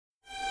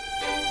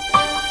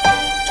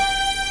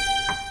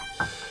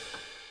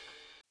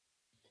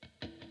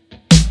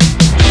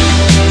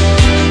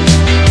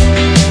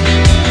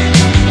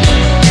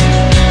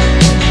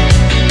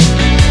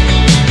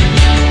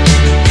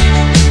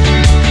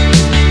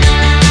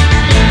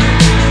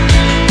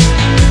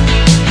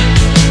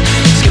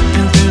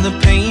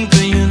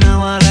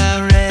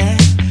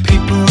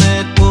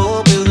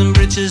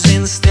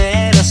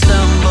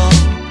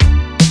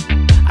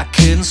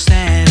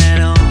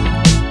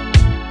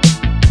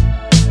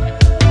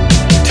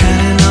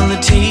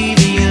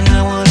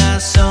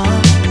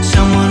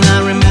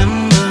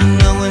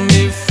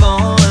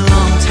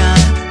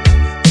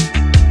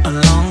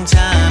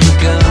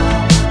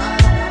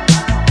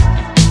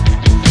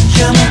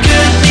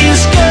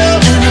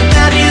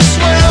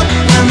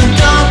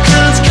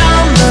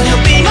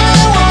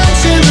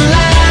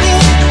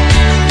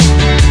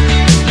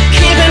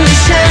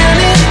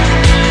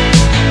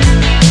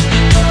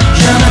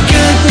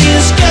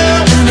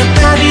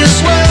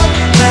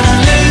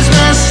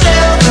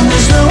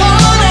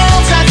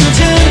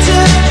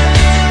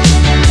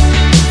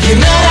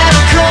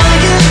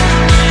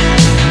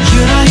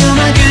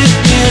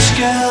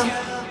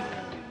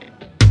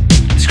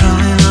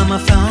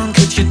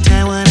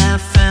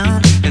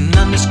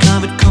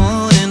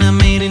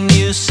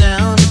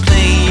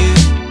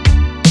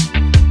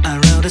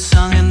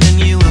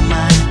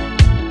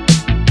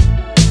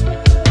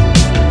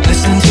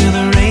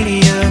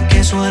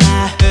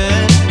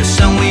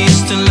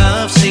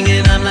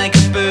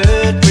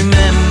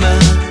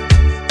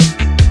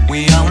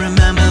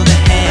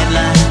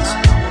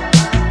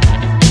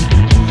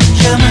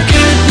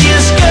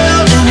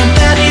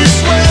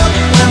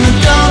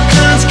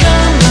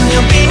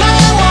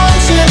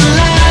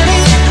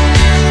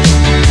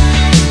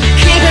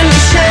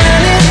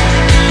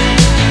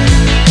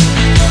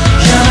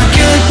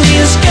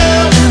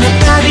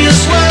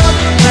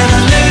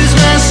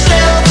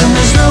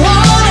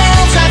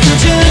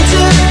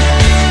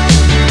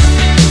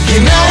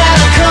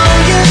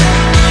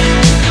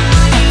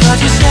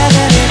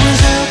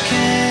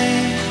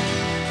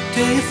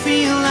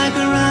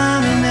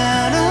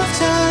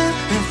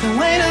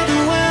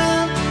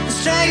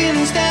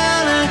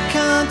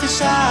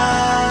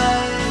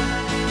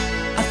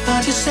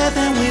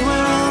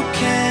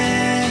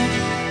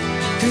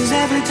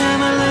Every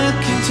time I look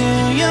into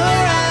your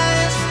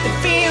eyes, it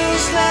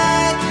feels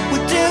like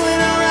we're doing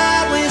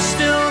alright, we've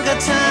still got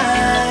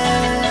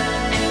time.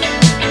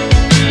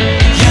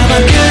 You're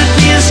my good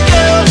news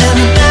girl and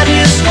a bad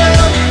news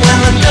world. When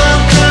the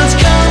dark clouds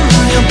come,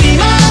 you'll be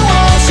my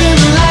walls in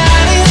the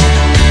lighting,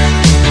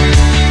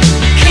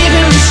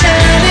 keeping me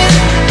shining.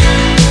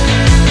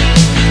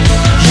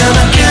 You're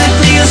my good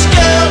news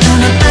girl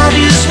and a bad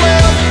news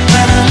world.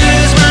 When I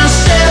lose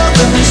myself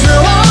and there's no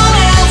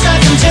one else I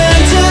can turn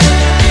to,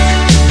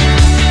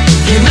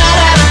 you might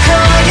have to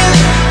call you.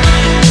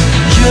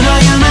 You know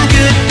you're my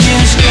good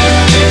news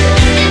girl.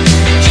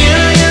 You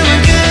know you're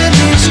my good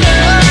news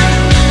girl.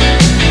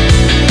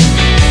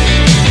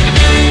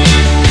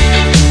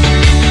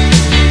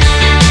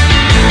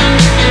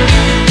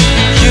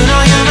 You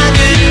know you're my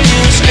good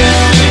news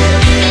girl.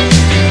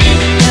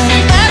 And a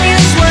bad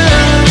news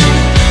world.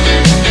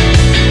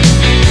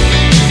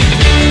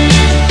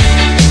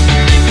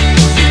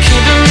 You're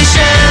keeping me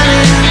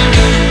shining.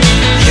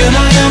 You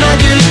know you're my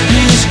good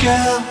news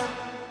girl.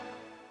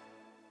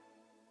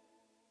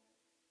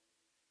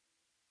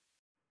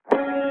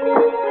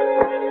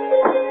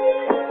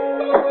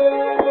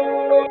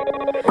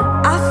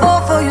 I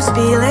fall for you,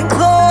 spilling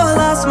claw,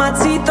 lost my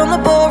teeth on the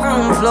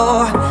ballroom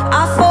floor.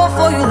 I fall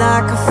for you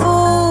like a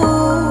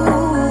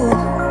fool.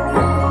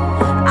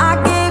 I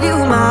gave you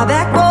my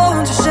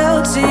backbone to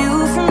shelter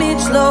you from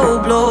each low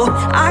blow.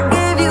 I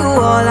gave you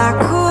all I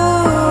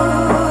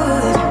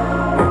could.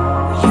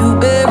 You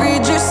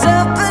buried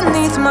yourself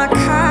beneath my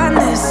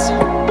kindness.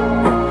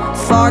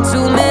 Far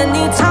too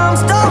many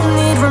times, don't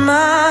need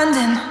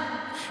reminding.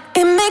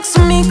 It makes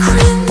me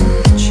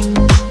cringe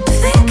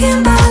thinking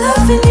about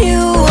loving you.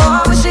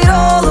 I wish it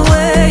all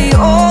away,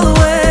 all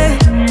away.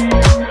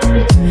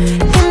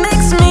 It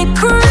makes me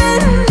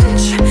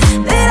cringe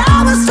that I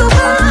was so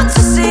blind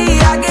to see.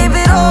 I gave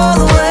it all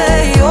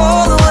away,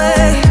 all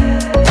away.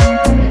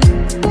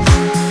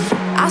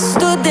 I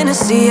stood in a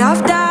sea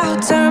of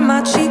doubt, turned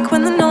my cheek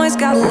when the noise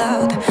got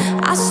loud.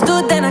 I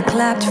stood then I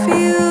clapped for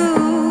you,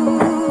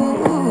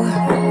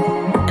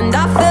 and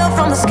I fell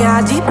from the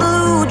sky deep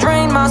blue,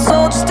 drained my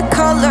soul just to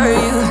color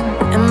you.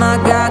 And my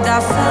God, I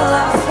fell.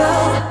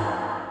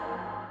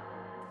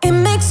 It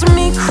makes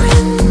me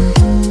cringe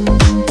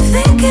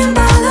thinking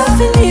about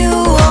loving you.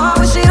 I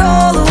wish it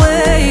all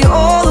away,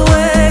 all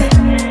away.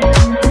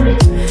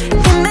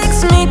 It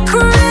makes me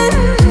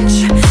cringe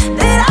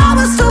that I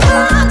was so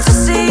blind to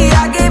see.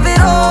 I gave it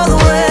all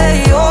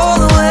away,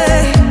 all away.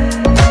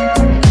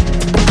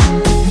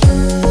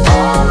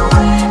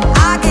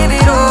 I gave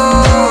it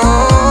all.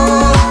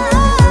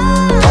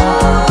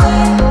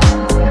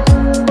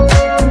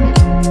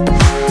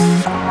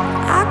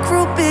 I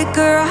grew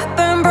bigger, I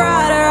burned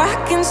brighter, I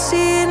can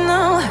see it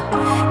now.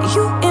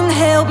 You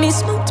inhaled me,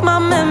 smoked my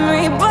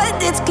memory,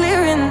 but it's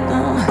clearer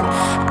now.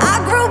 I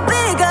grew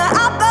bigger,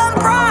 I burned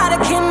brighter,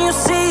 can you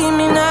see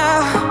me now?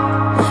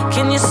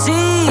 Can you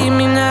see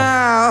me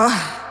now?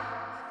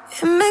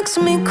 It makes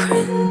me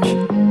cringe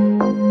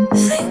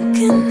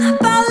thinking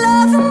about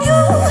loving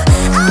you.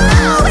 I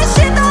wish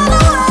it all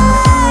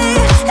away.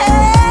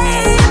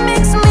 Hey, it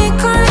makes me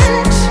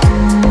cringe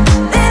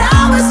that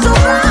I was so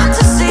blind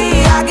to see.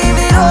 I gave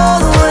it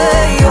all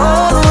away,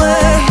 all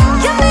away.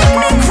 You make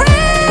me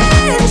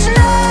cringe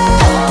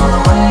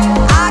now.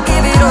 I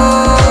gave it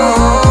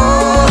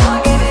all.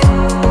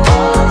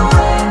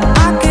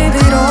 I gave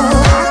it all.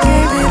 I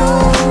gave it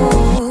all.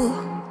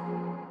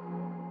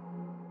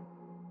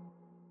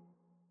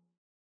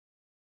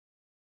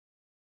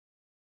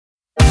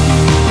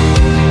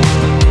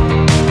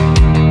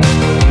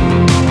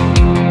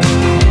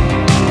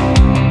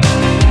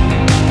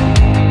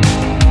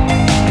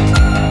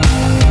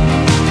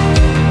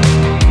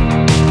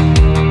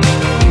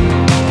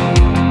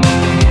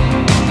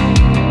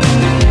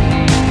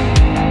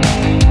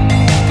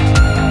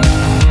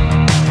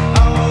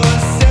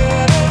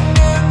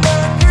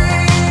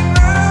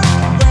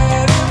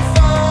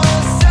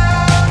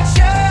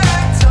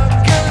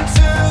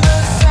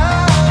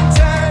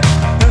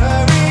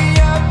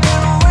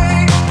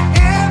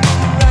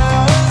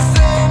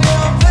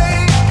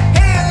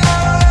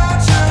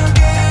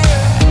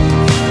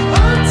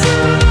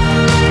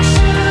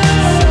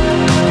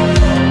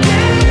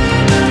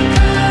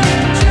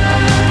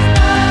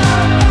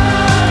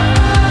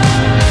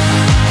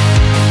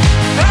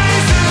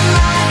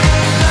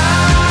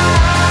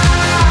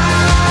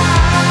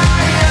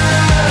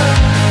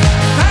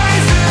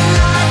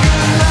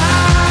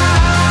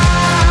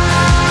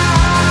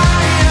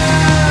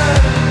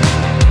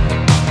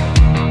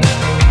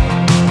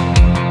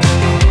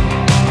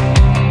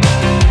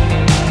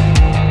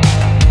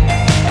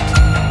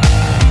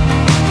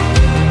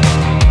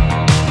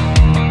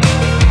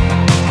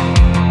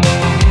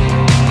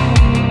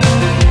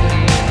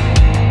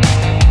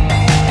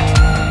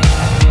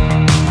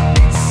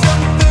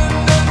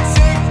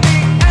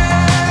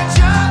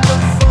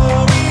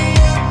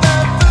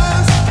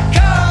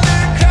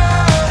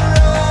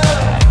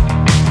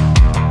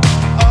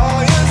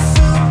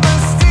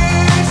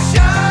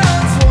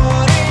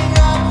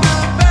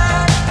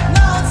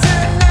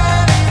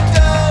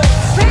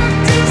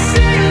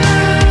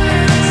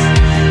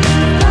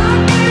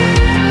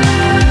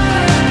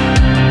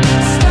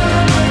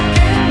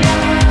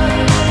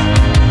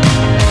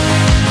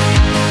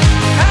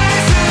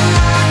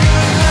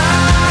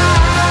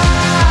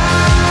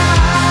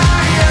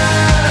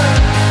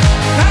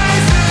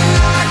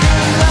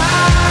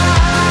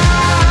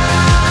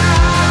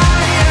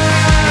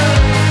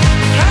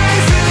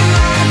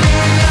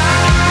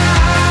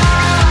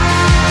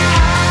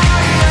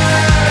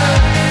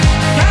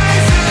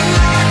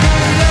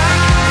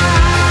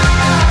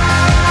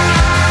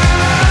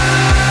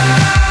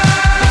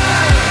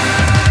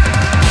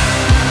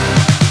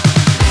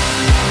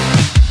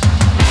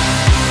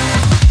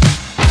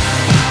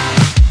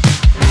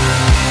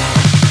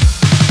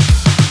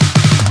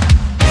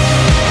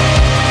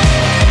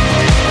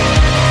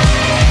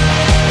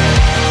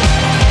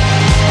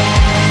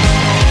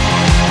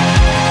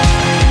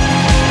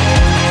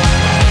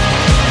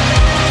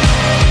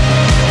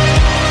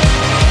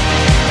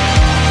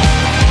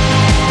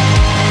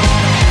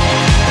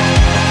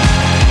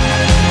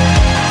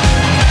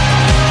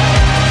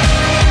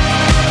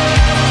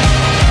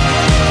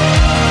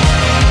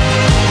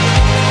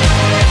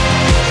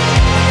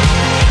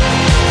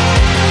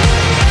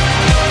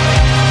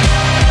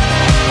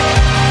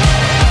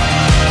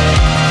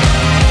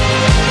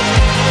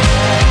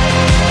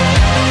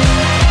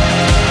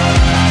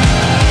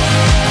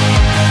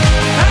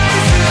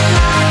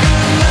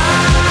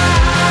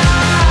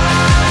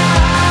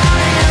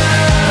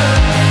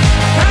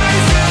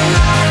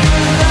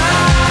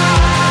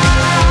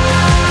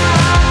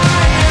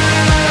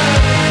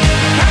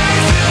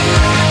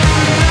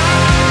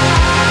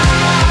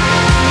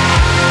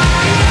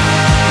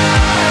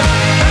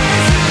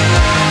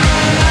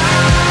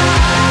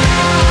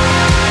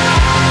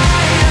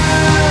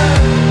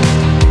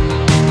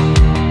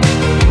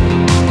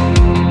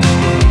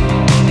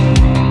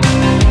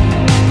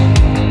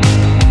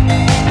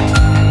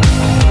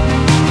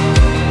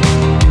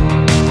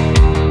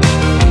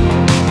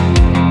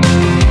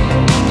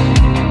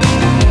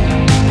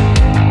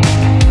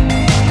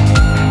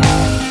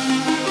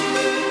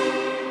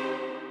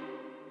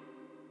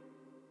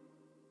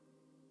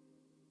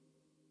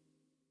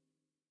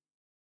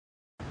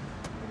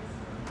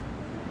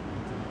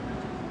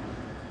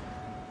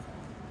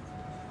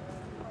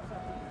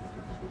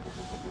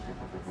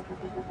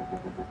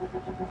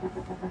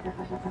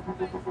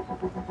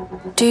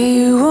 Do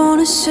you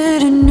wanna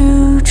sit in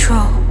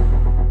neutral?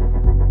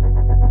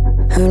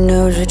 Who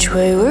knows which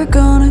way we're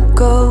gonna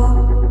go?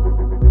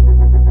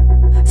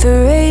 The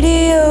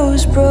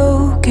radio's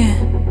broken,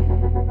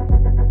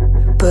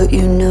 but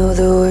you know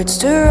the words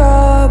to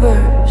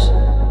robbers.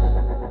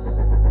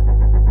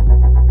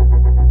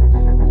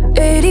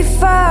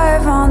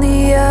 85 on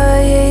the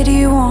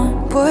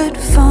I-81. What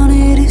fun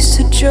it is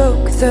to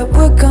joke that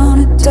we're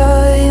gonna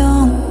die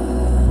young.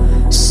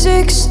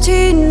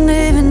 16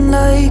 living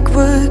like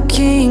we're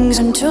kings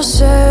until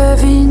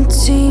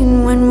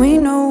 17 when we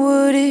know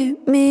what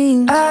it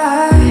means.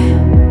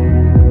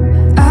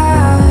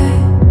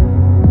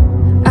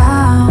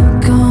 I'm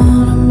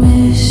gonna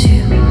miss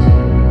you.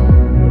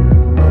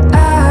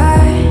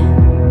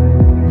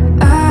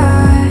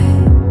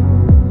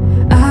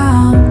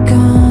 I'm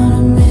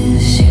gonna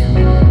miss you.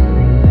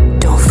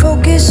 Don't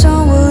focus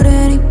on what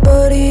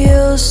anybody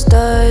else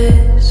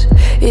does.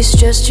 It's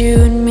just you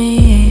and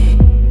me.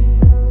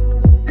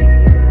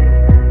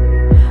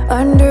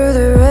 Under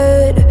the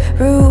red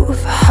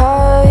roof,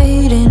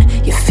 hiding,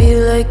 you feel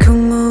like a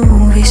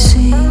movie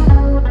scene.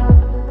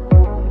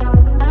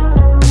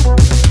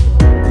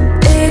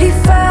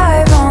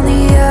 85 on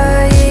the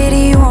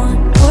I-81.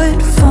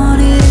 What fun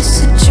it is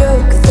to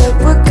joke that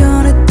we're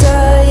gonna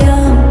die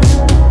young.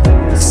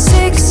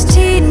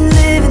 16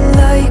 living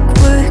like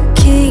we're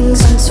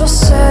kings until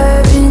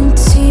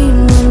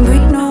 17 when we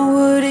know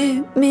what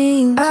it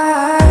means.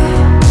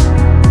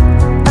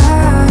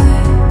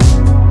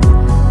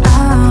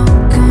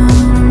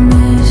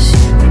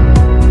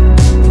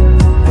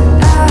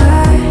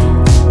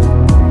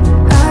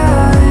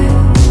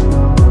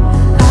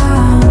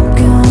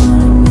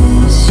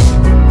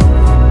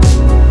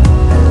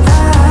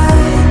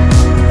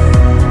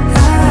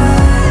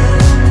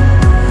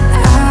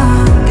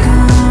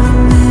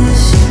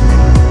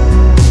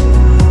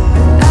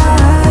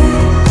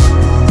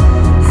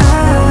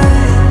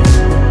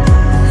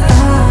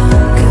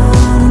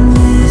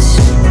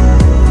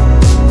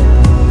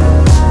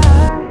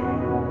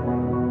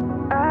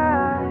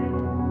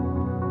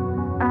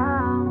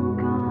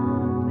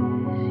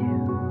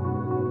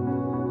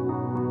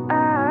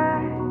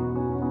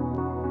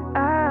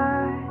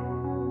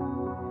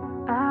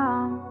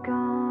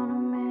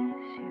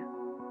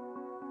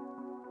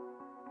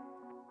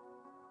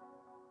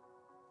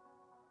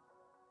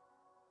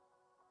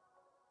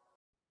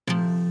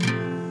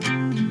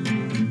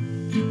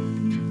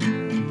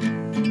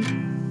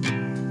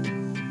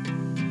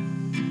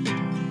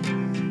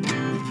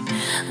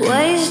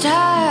 Waist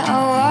high, I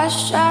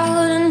wash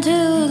out into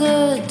the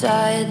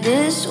tide.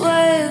 This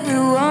way we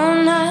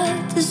won't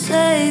have to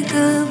say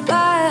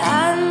goodbye.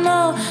 I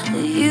know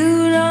that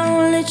you'd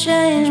only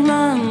change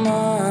my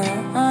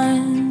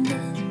mind.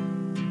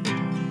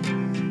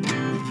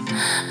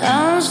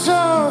 I'm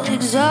so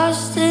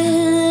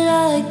exhausted that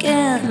I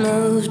can't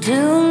move.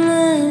 Too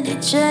many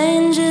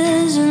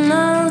changes in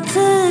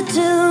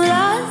altitude.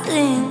 I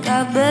think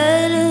I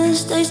better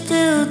stay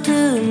still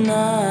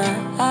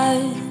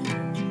tonight.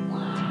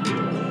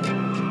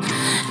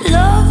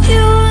 Love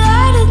you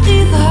like a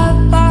thief, hot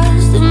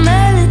bars, the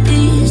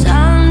melodies.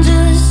 I'm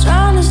just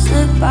trying to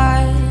slip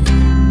by.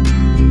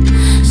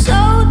 So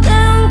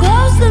damn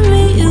close to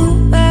me, you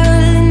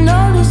barely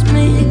notice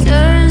me. It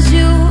turns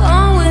you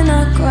on when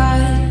I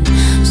cry.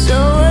 So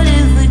what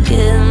if we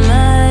get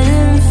mad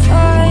and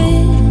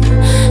fight?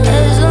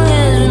 As long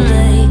as we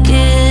make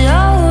it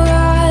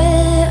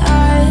alright.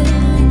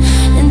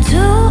 And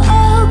to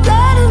a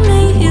part of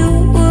me, you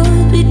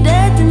would be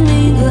dead to me,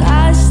 but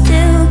I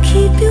still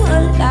keep you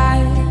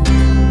alive.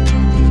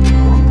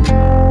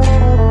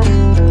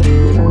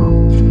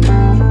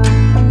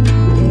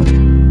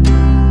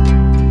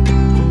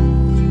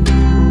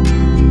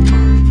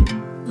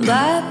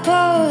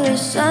 Bipolar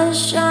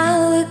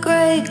sunshine with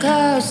gray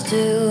clouds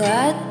too.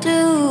 I do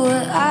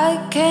what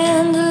I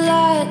can to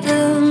light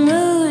the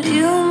mood.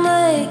 You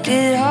make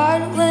it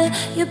hard when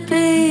you're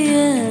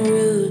being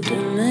rude to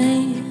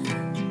me.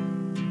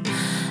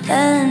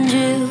 And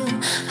you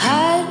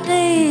hide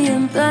me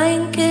in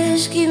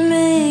blankets, keep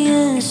me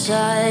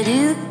inside.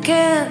 You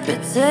can't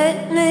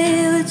protect me,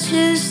 but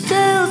you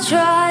still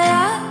try.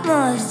 I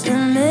must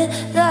admit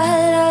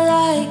that I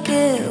like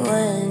it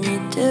when you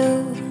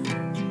do.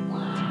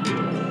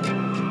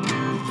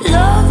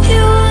 Love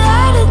you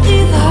like a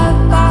thief, hot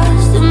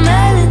bars, the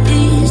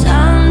melodies.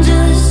 I'm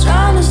just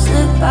trying to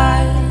slip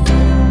by.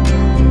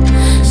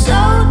 So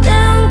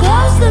damn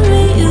close to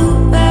me, you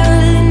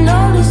barely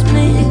notice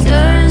me. It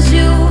turns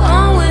you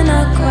on when I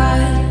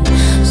cry.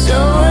 So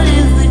what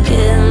if we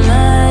get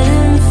mad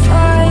and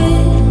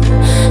fight?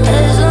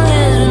 As long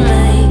as we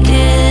make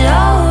it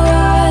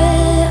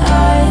alright.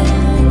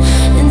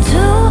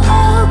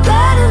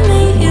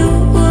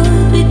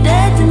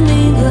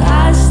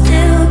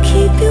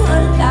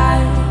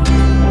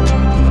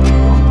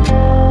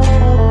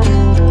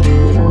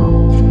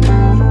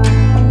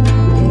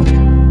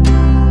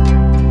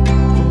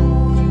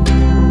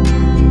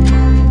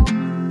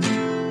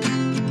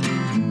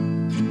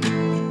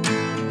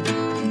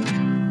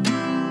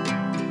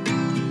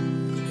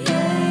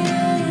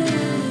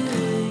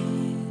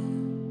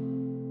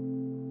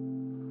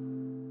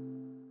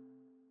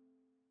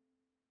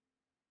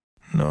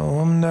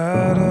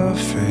 not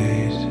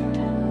afraid.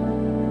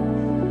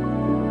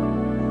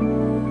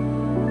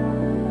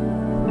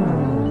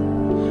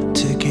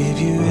 To give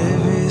you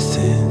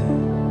everything.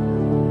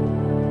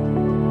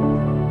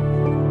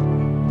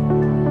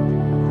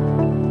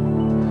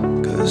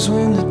 Cause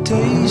when the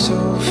days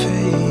all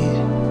fade,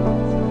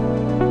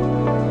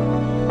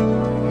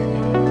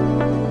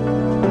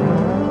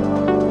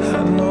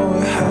 I know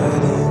we're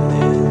hiding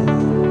in.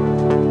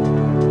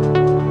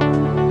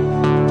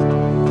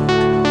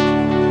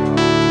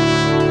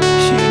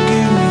 You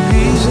give me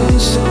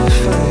reasons to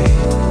fight.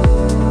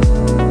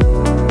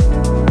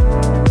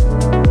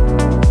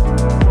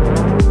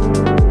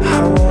 I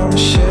want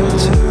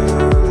shelter,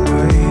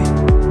 light.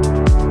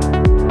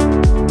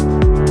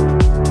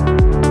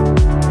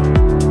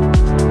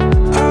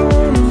 I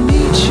wanna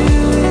meet you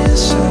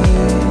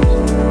inside.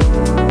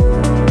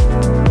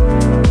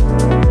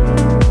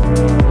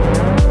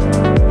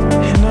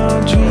 In our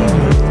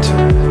dreaming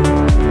time.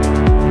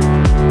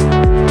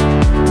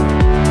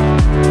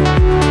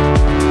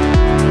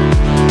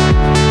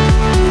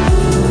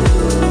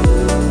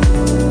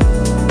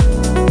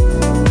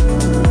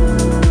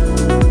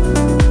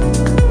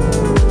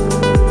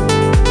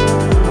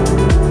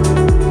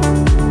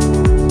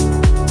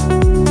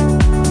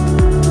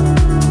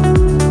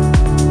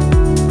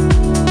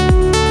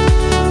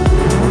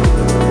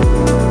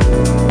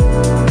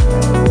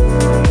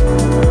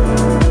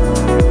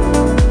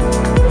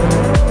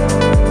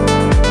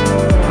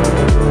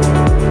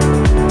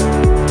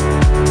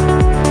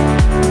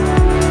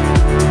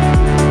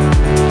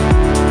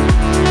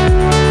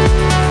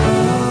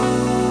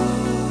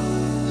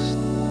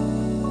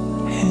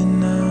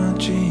 In our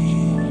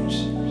dreams,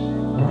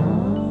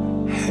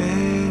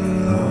 head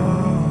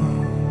alone.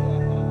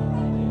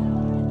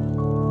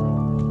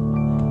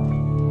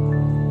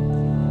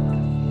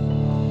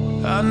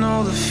 I know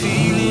the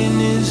feeling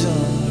is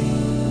on me.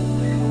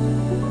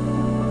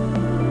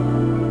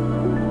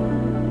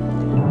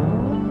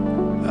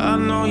 I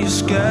know your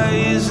sky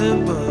is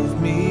above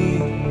me.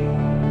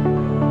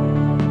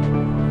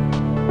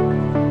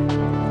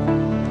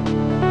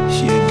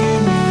 You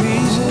give me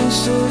reasons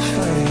to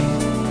fight.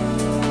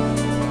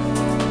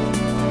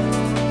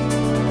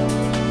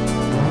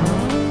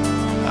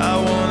 I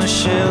want a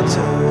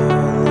shelter,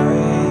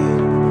 light.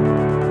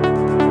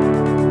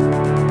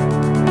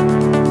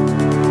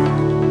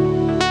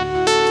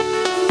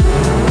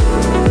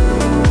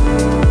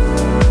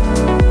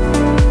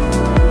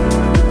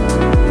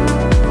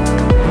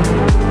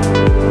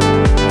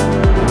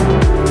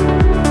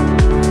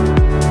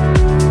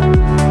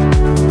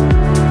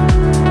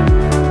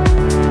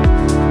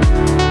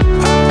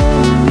 I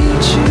wanna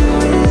meet you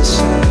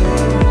inside.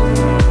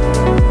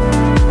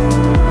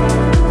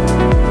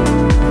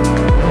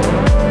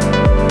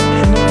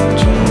 In our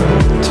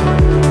dreaming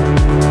time.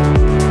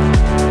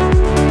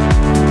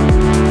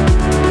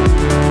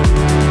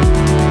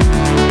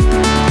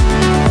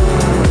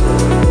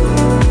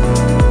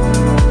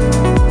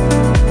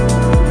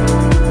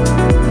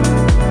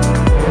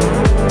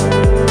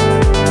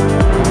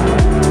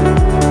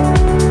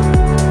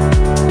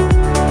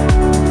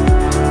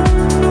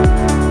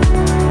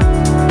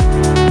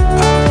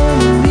 I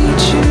wanna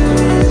meet you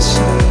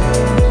inside.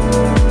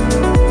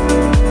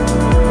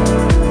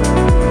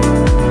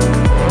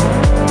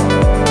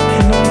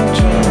 In our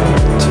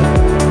dreaming time.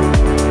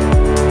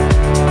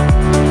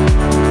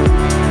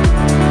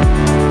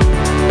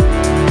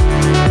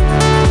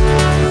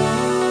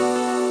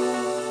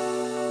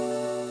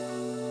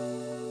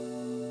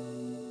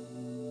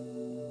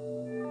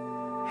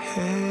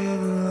 Head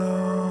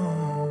alone.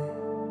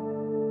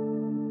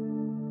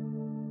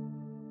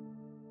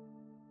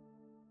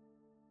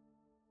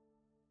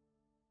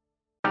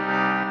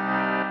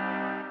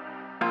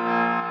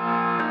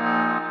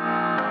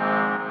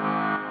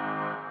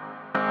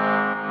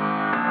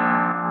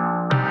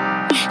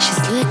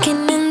 She's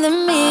looking in the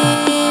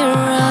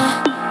mirror.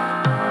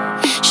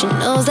 She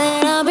knows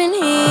that I've been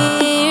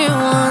here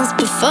once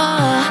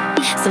before.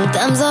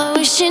 Sometimes I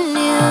wish she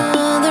knew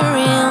the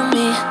real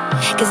me,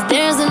 'cause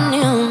there's a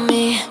new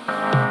me.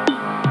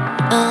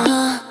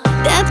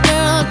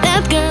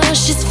 That girl,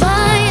 she's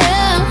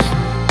fire.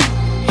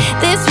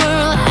 This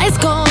world ice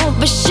cold,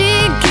 but she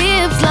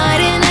keeps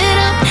lighting it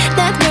up.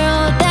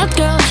 That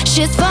girl,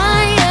 she's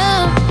fire.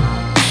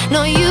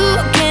 No, you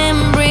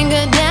can't bring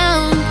her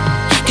down,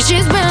 'cause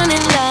she's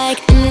burning like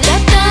da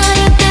da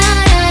da da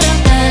da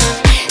da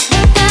da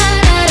da da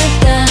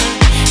da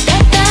da da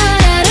da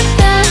da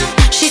da.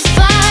 She's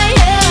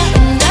fire.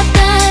 Da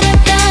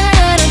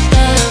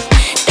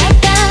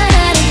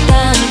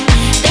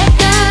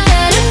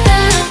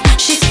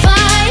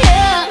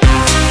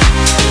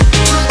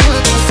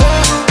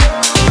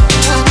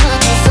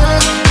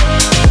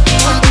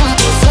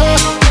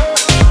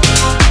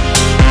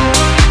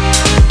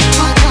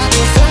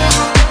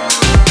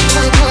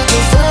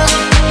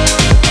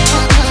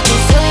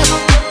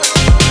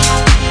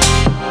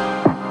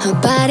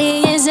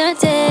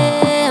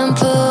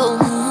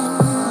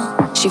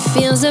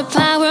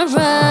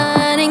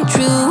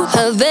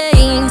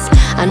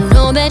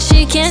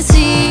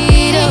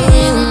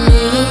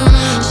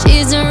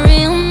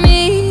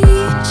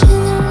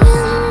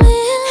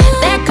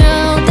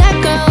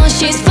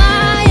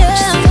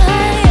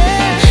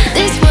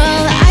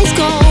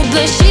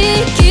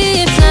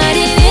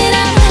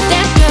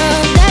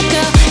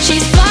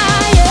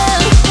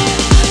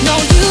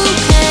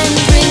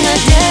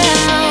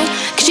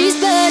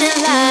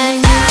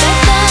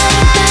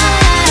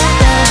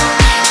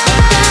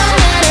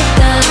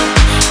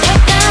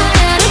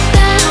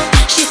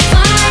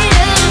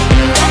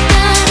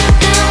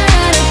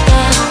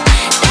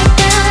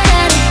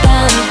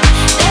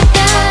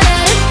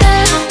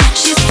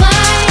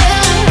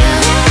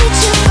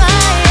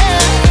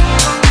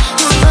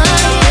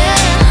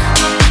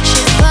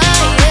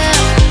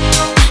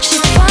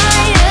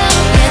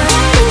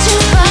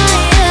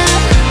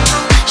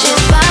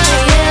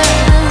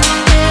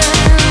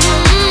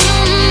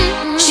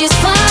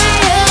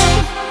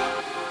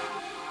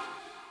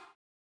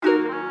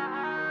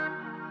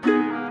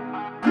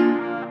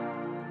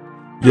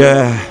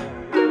Yeah.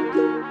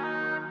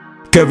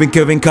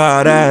 Kevin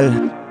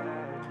Carell.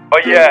 Oh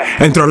yeah.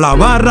 Entro a la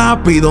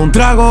barra, pido un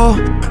trago.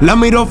 La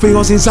miro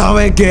fijo sin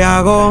saber qué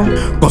hago.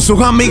 Con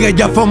sus amigas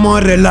ya formó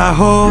el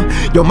relajo.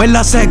 Yo me la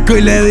acerco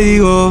y le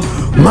digo: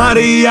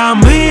 María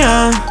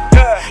mía,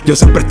 yo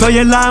siempre estoy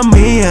en la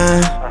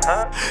mía.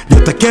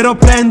 Yo te quiero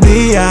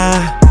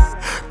prendida,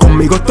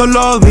 conmigo todos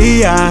los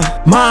días.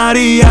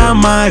 María,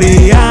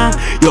 María,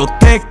 yo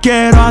te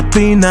quiero a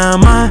ti nada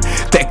más.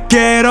 Te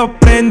quiero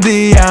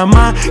prendida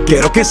más,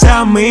 quiero que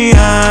seas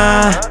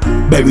mía,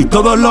 baby,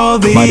 todos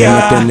los días. María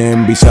la tiene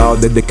enviciado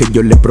desde que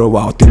yo le he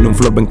probado. Tiene un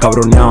flow bien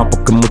cabroneado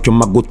porque mucho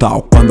me ha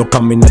gustado. Cuando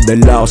camina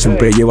del lado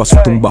siempre lleva su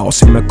tumbado.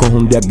 Si me cojo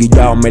un día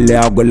guillado me le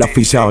hago el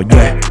aficiado,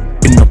 yeah.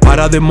 Y no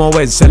para de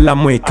moverse la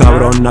muy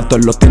cabrona. Todo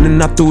lo tiene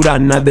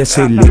natural, nada de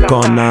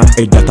silicona.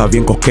 Ella está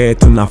bien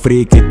coqueta, una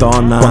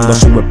friquitona. Cuando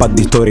sube pa'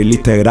 de story, el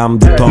Instagram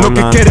detona. Lo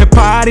que quiere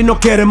party, no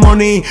quiere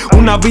money.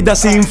 Una vida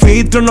sin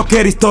filtro, no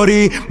quiere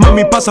story.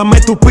 Mami, pásame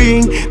tu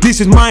pin,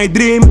 this is my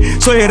dream.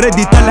 Soy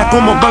hereditaria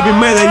como Baby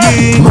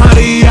Medellín.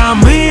 María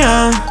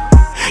mía,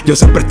 yo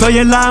siempre estoy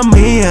en la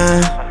mía.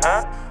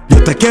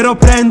 Yo te quiero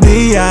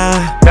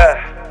prendida,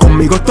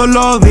 conmigo todos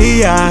los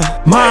días.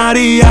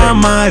 María,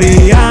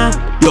 María,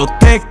 yo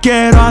te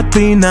quiero a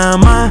ti nada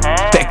más.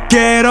 Te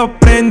quiero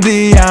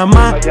prendida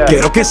más,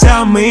 quiero que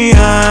seas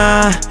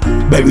mía,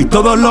 baby,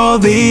 todos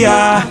los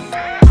días.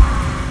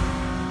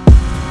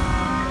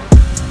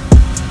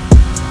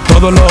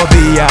 Todos los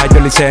días yo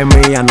le hice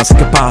mía, no sé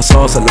qué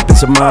pasó, se lo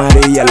dice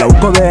María. La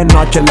busco de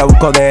noche, la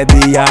busco de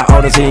día,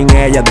 ahora sin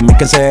ella, de mí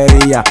qué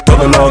sería.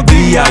 Todos los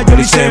días yo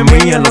le hice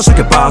mía, no sé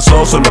qué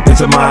pasó, solo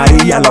dice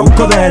María. La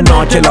busco de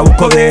noche, la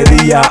busco de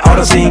día,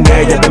 ahora sin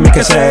ella, de mí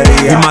qué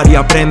sería. Y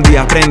María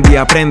prendía,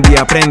 prendía,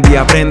 prendía,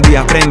 prendía,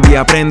 prendía,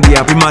 prendía,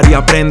 prendía. Y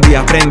María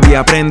prendía,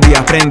 prendía,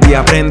 prendía,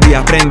 prendía,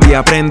 prendía,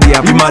 prendía,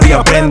 prendía. Y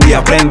María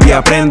prendía,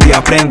 prendía,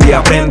 prendía,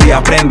 prendía,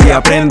 prendía,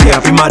 prendía,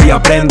 prendía. Y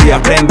María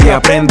prendía, prendía,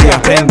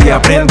 prendía, prendía,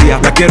 prendía,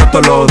 la quiero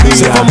todos los días.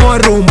 Se formó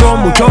el rumbo,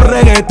 mucho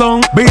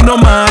reggaetón. Vino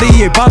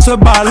María y pasó el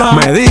balón.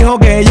 Me dijo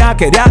que ella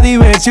quería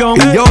diversión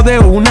y yo de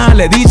una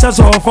le di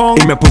saxofón.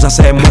 Y me puse a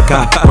hacer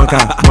mueca,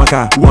 mueca,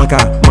 mueca,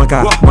 mueca,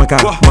 mueca, mueca,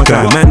 mueca.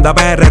 Tremenda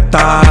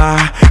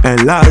berreta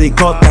en la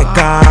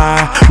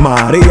discoteca.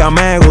 María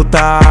me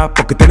gusta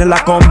porque tiene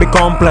la combi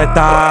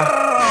completa.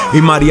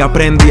 Y María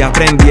prendía,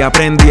 prendía,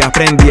 prendía,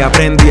 prendía,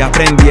 prendía,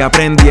 prendía,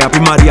 prendía. Y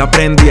María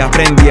prendía,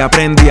 prendía,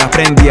 prendía,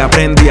 prendía,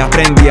 prendía,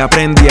 prendía,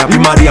 prendía. Y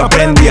María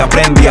prendía,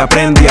 prendía,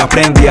 prendía,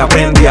 prendía,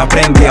 prendía,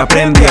 prendía,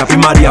 prendía. Y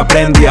María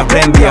prendía,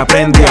 prendía,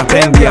 prendía,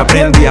 prendía,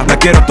 prendía. La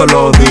quiero todos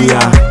los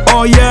días.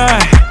 Oh yeah,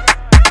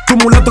 tu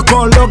mulato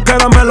con los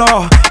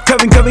caramelos.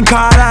 Kevin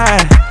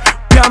Carell,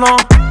 piano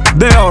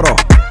de oro.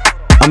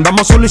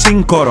 Andamos solo y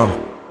sin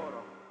coro.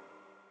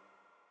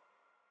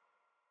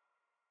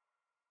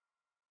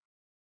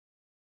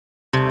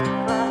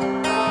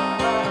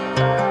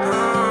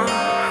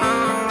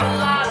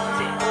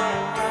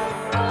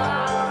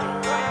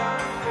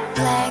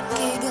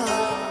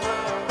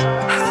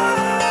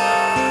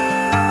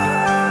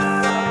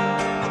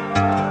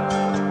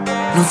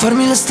 Non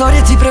farmi le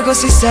storie, ti prego,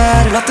 sei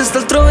serio. La testa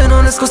altrove,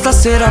 non esco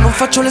stasera. Non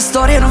faccio le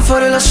storie, non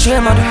fare la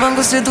scema.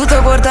 Rimango seduta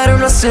a guardare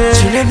una serie.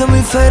 Ci leghiamo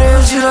in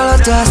ferie, gira la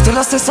testa. È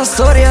la stessa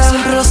storia,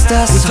 sempre la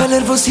stessa. Mi fai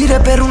nervosire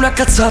per una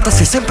cazzata.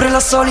 Sei sempre la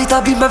solita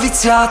bimba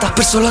viziata. Ho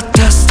perso la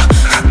testa,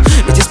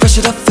 mi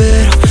dispiace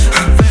davvero.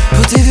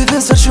 Potevi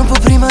pensarci un po'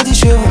 prima,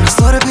 dicevo. Una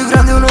storia più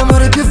grande, un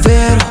amore più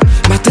vero.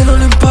 Ma a te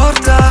non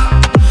importa,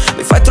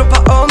 mi fai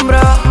troppa ombra.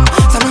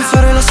 Fammi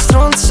fare la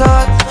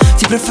stronza.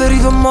 Ti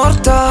preferivo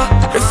morta,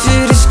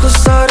 preferisco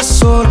stare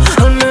solo,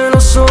 almeno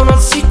sono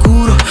al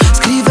sicuro.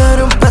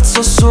 Scrivere un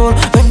pezzo solo,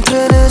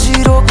 mentre ne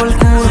giro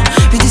qualcuno.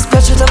 Mi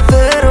dispiace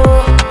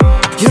davvero,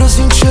 io ero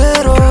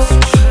sincero,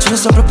 sono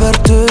sempre per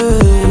te.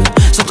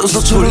 Sotto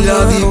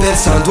spogliavi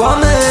pensando a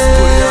me,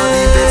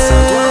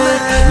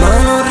 ma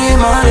non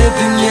rimane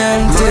più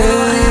niente.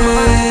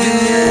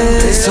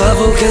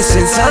 Pensavo che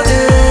senza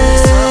te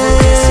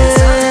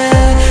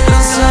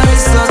non sarei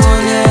stato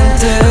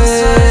niente.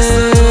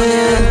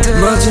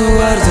 Ma tu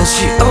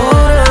guardaci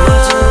ora,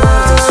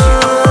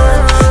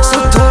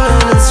 sotto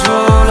le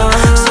lenzuola,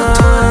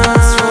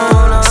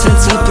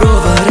 senza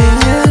provare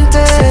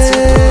niente.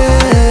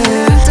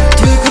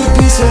 Due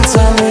corpi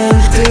senza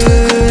mente.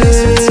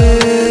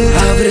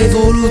 Avrei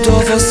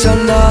voluto fossi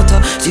andata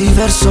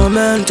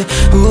diversamente.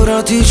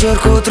 Ora ti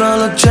cerco tra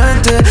la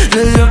gente,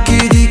 negli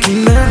occhi di chi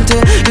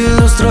mente. Il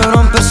nostro era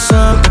un per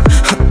sempre,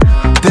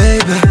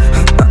 baby.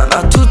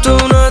 Ha tutta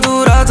una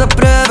durata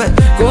breve,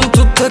 con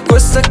tutte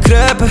queste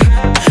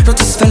crepe. Non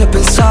ti svegli a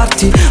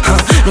pensarti,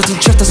 non ti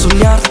incerta a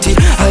sognarti.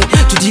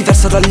 Tu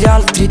diversa dagli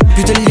altri,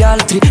 più degli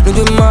altri, noi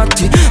due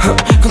matti.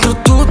 Contro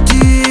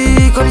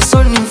tutti, con i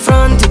sogni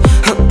infranti.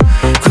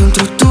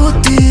 Contro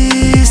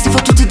tutti, sti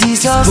fottuti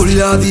disastri.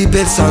 Spogliavi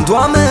pensando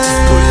a me,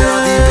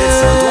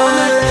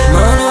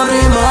 ma non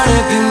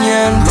rimane più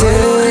niente.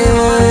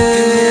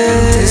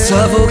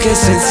 Pensavo che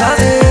senza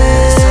te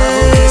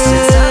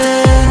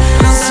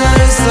non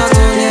sarei stato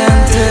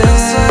niente.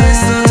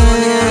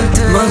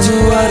 Ma tu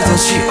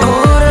guardaci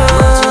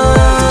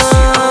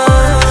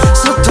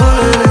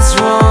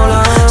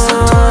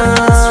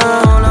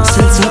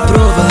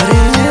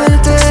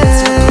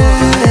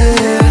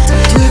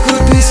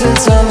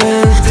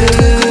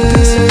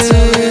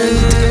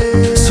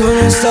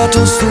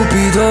Sono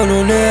stupido,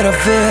 non era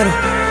vero.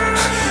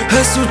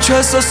 È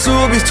successo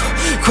subito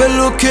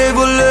quello che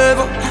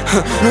volevo.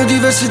 Noi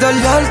diversi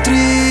dagli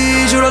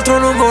altri, giuro altro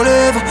non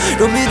volevo.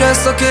 Non mi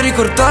resta che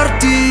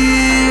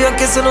ricordarti,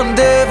 anche se non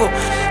devo.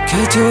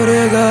 Che ti ho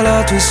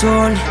regalato i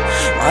sogni,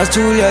 ma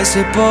tu li hai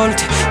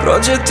sepolti.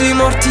 Progetti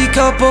morti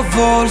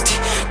capovolti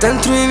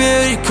dentro i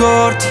miei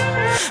ricordi.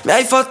 Mi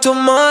hai fatto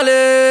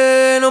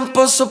male, non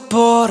posso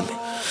oppormi.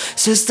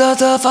 Sei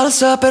stata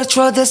falsa,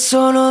 perciò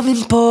adesso non mi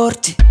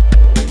importi.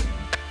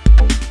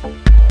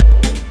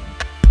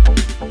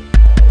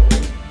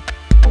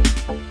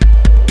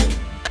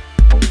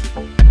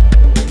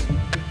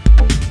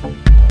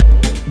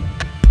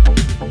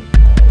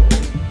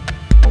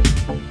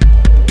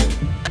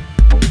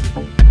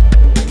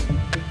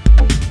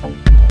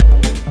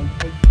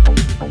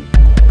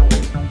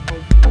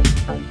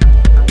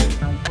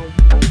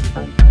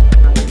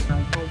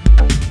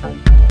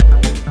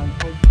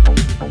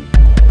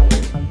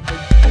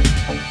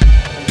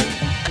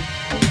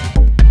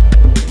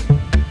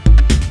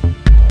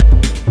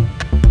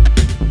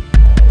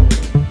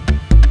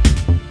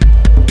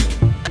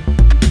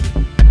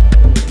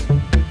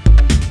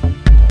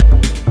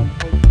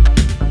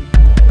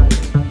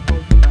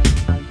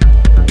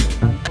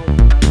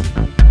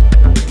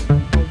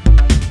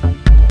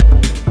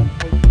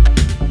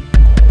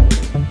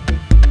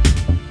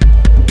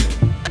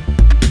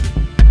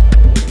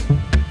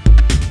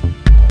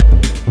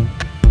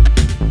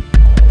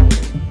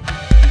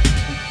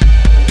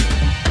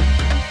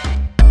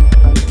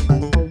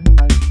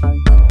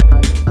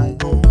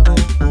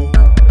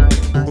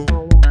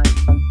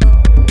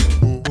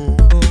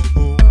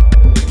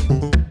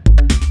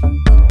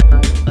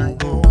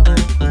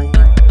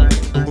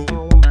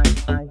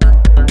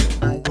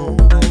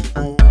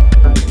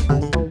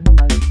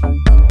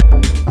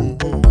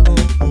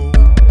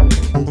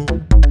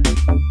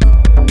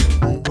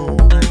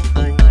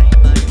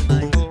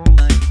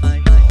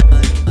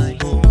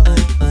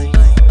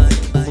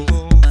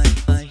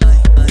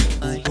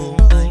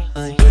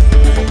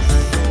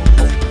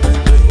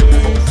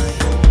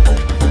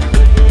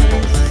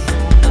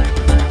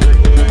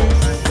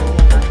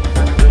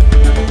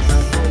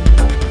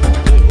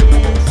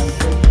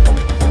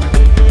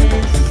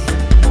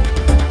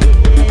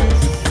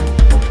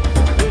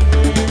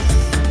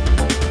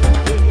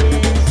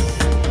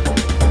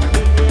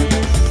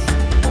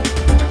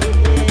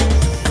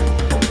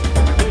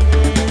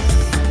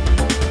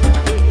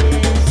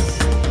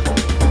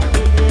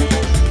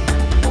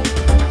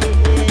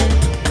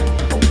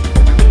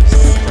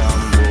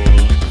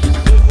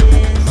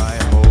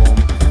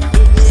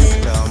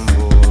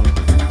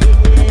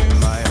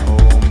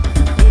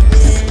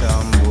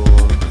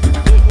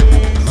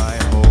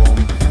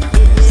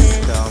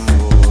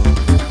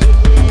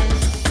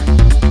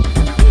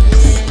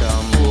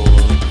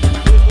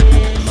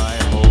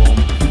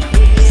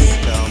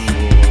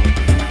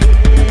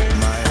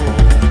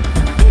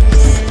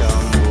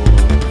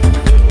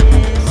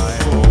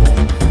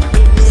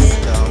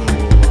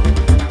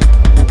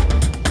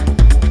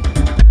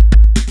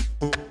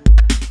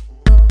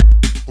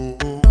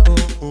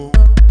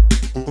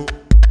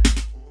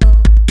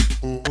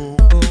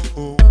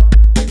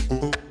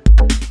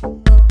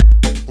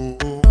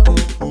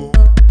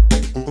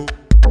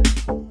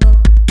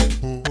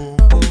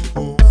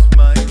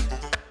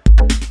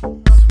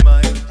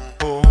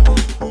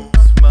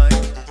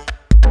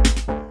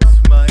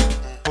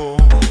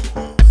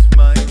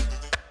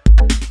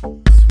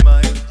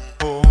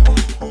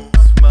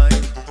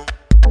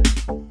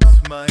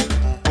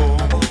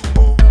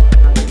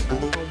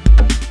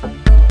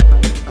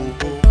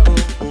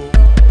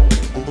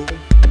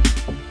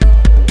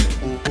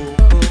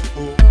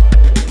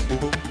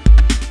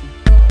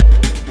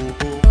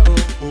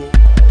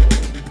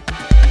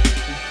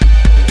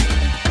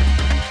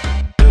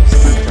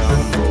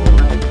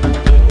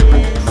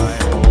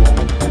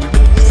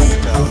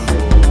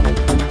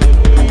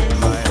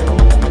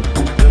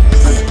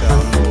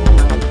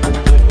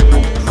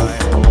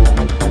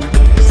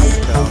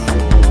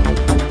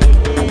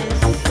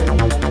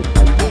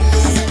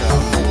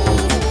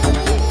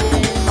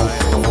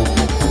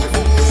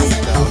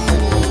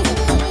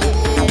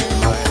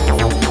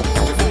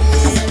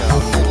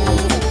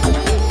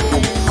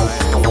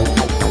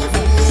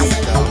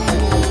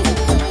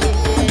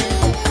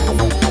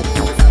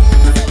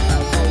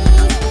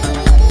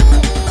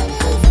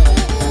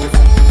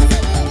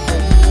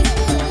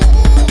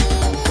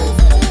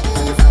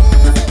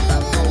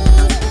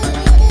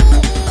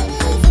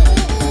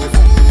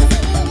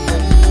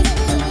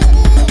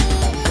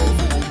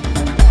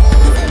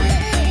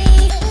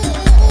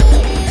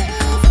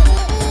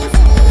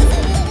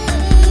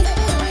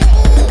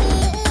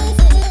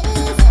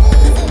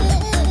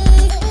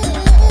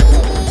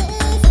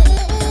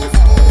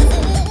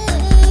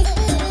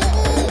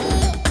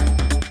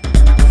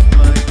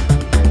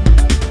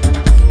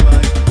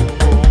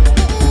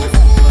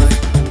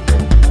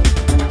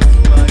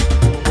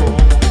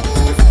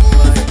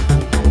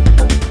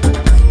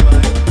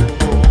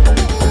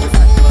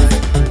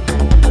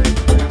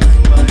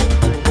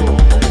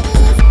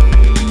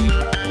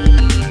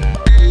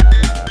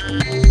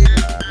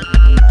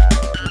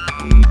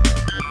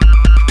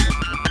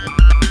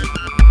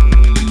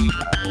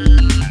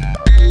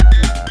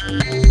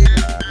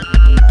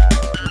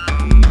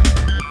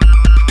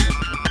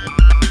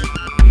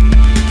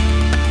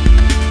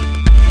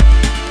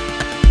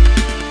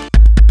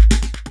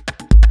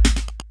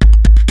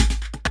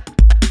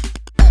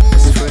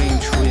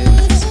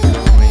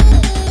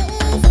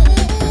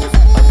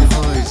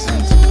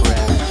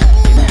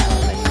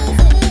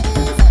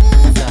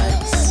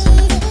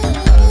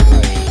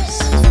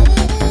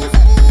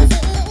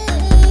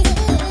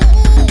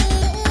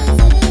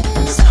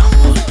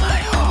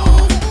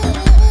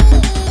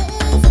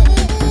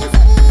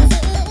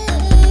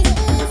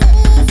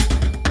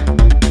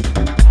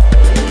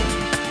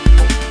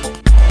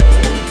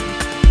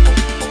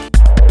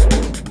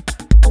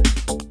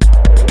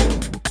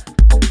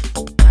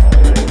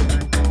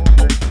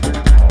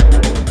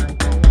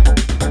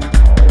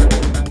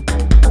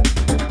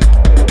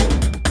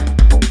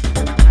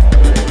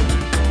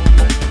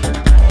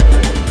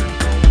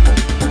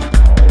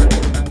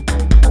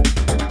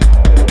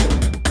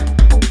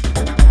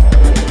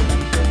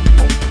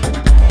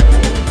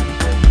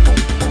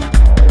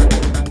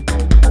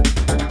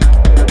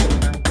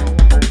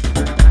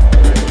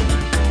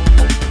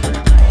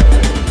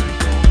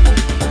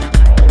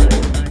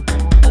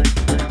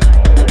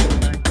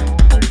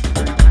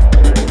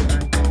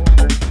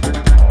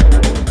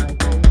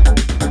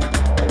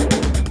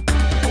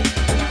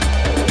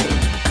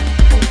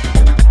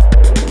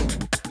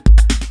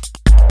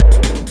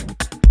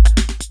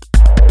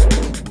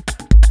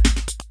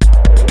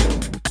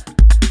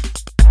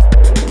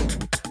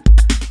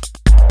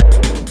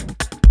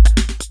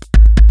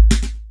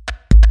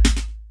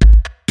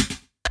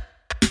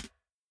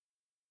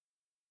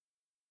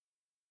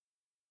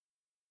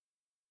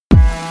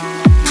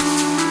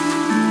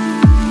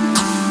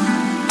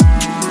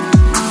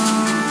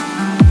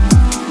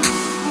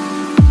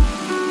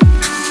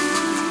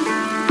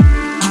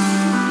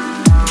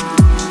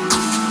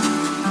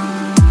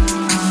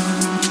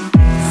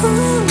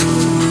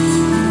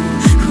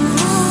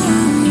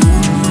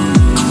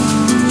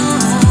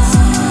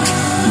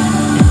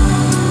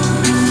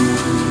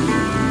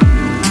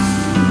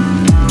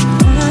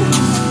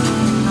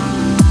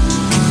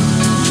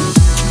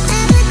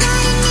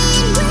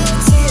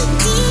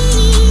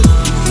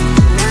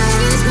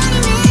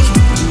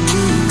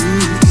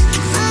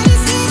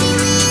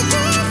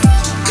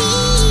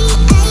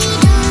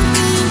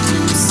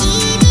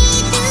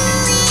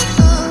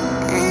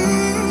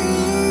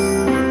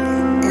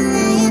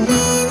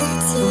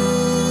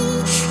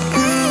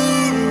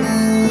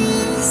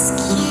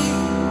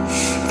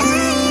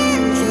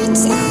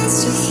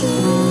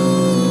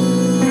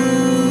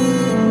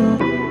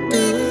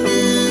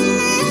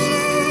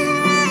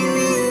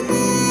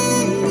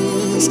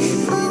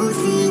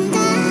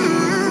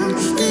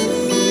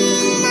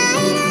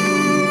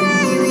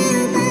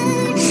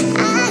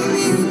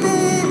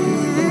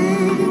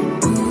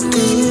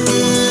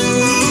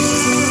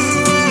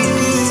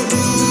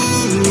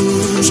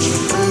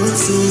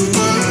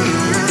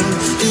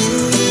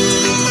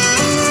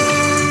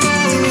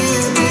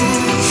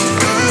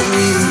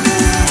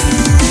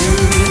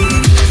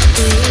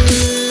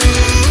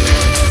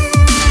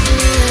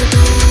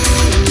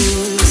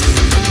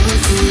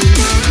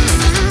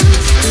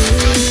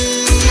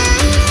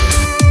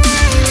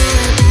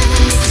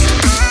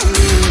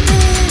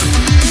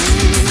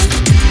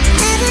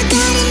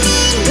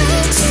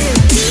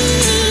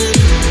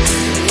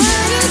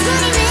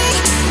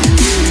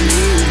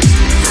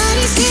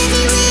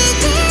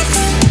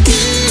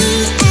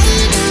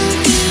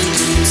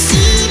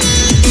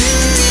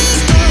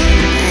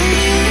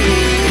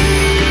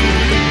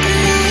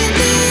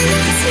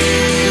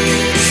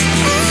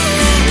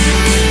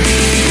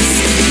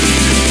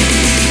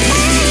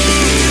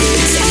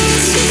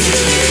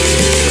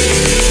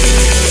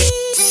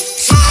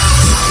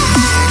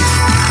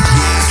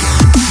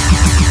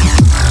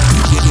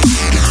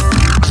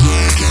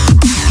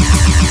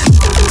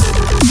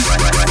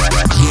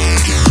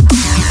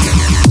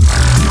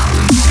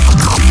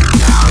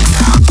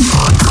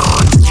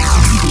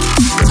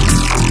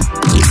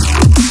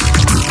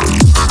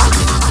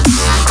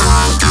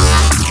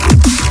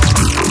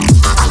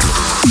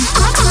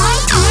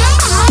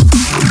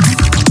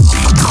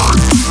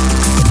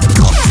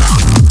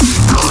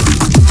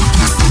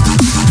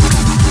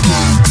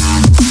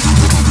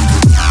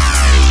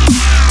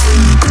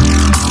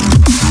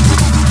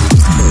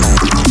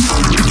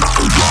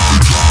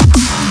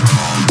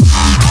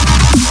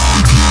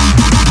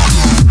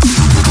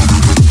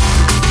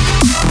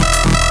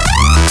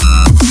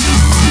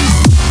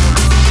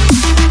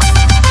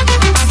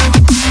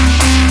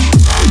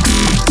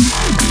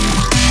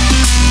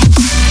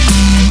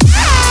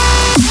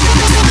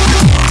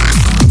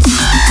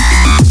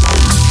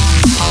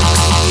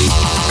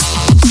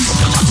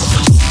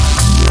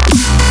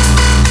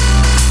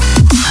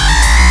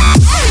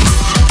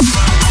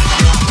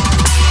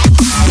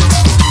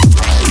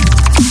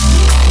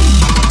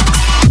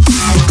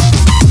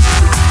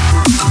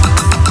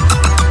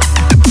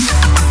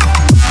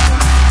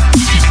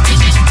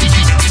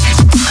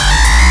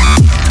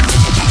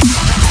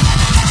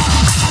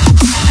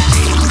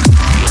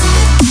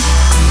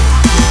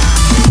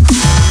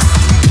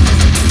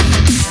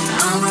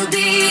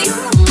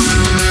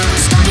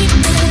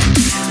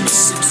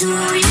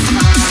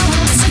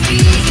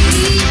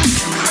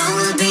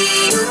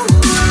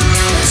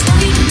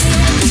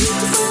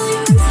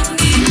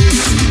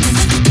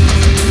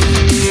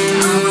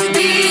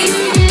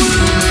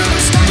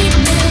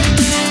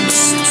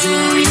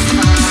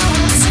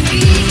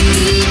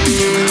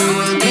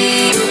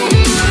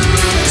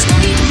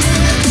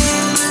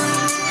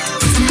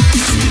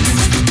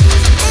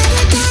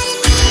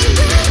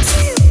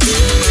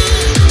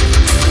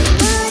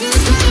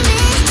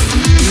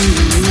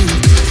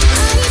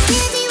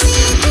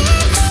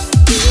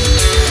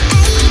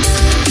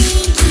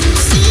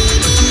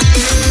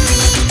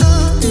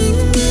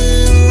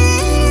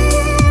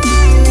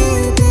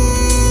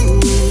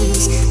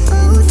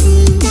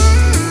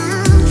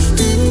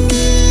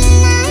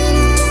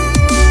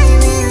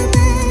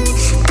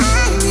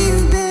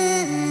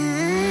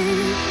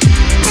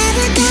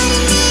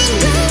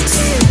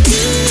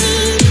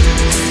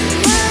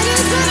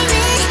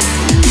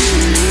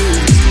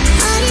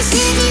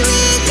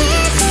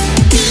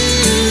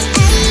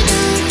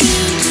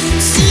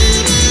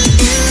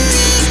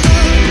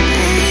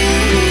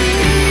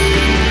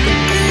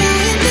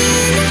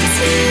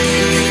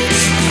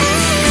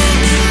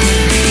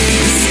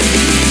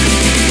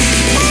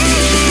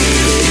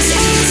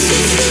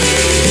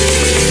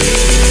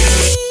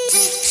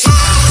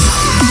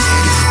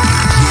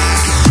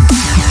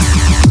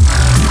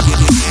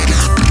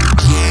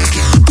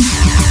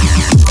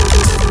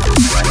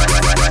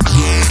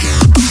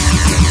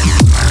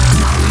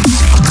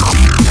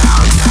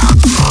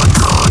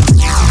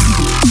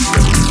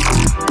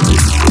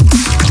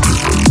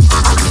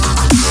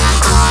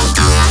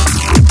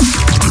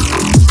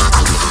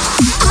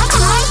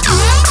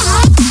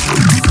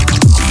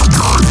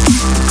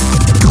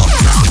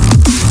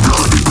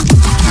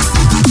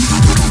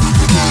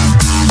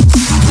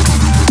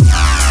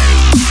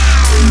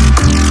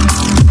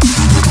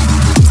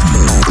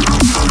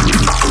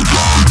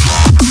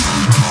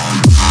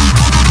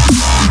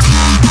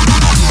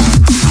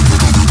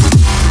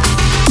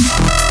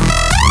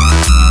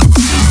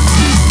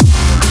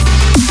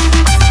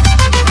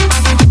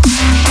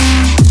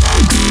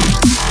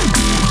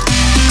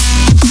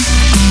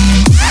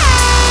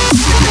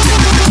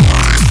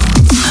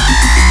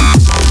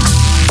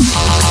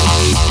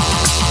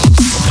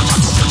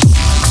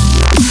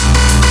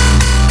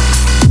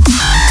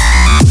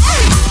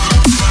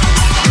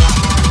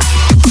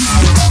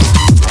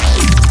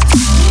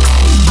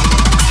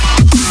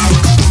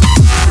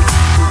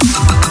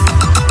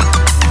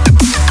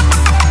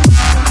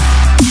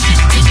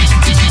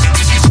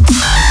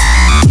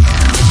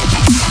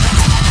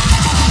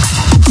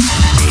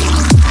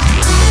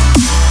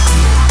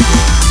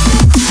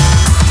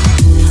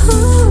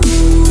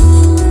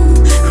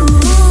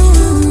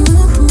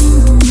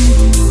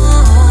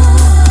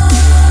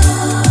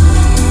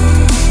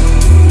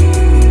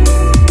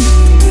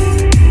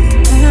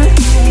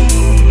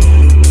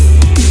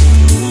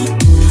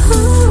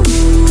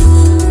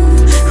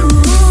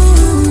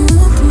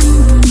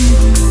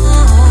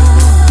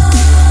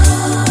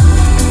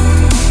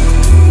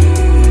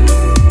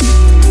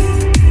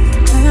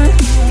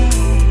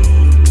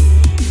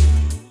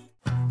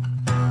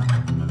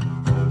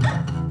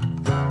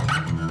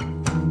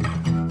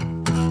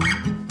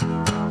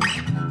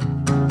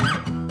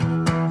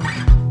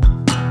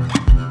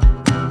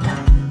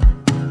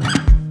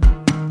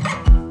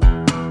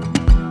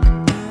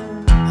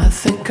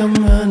 I'm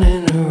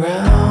running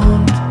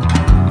around,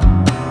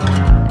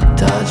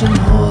 dodging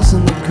holes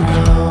in the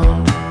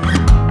ground,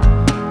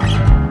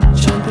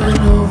 jumping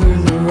over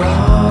the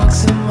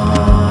rocks and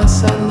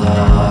moss. I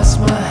lost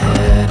my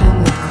head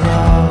in the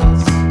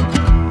clouds.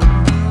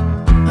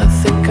 I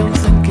think I'm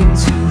thinking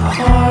too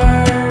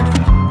hard.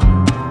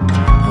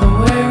 I'm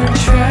wearing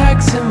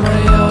tracks in my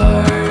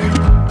yard.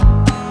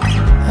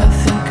 I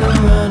think I'm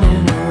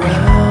running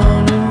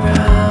around and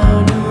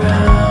round and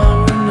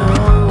round when no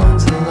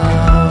one's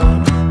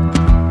allowed.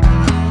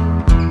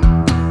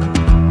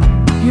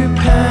 Your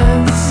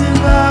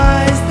pensive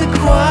eyes, the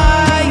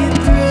quiet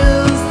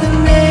thrills, the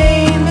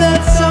name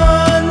that's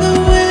on the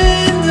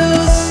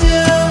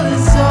windowsill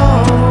is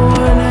all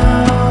worn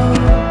out.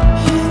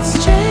 It's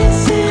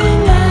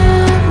chasing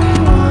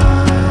everyone.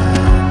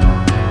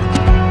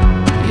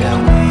 Yeah,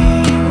 we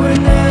were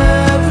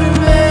never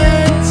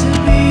meant to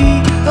be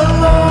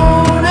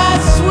alone. I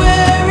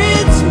swear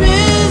it's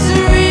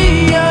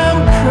misery. I'm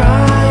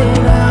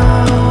crying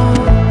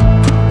out.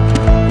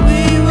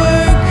 We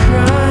were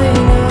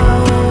crying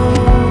out.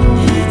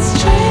 It's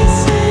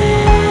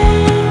chasing.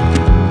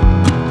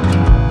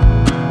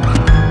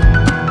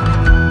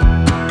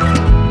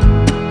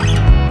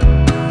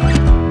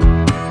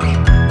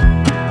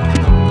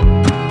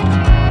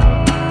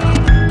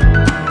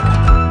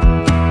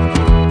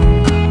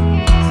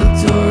 The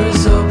door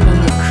is open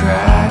a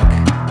crack.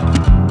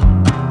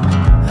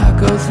 I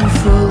go through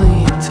fully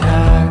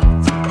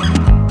intact,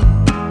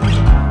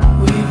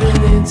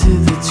 weaving into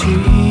the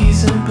trees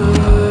and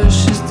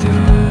bushes,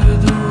 through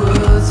the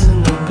woods in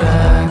the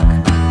back.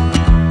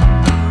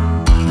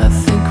 I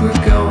think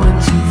we're going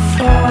too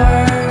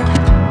far.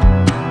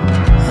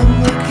 I'm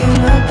looking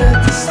up at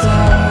the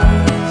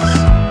stars,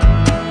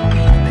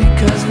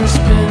 because we're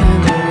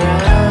spinning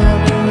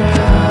around and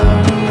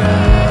round and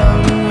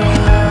round and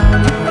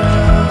round and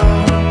round.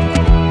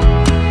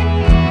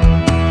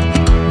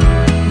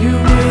 Your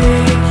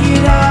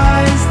wicked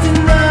eyes,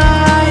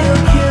 denial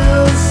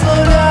kills.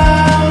 Slow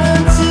down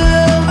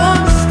until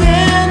I'm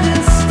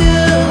standing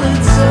still.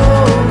 It's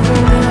over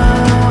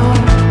now.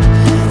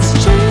 It's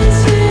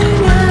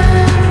chasing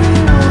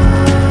everyone.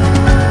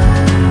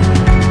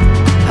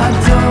 I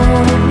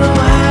don't know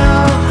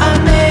how I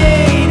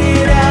made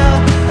it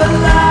out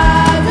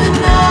alive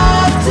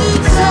enough to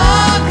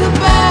talk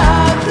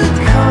about the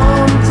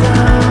calm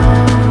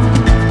down.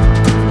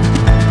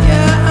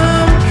 Yeah,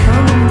 I'm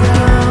coming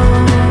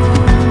down.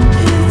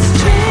 It's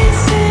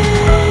chasing.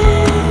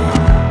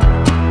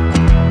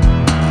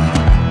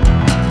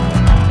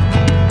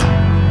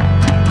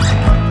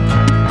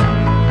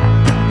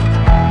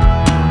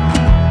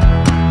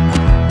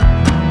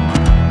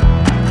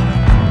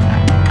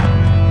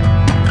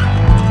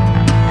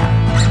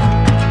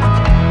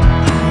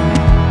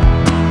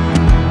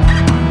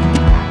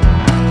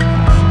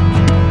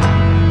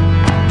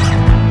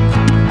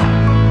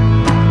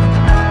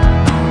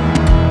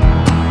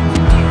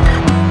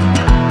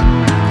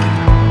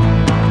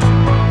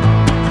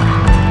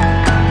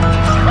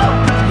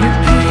 Your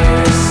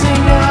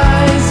piercing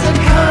eyes, a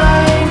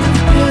kind of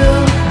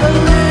pill. A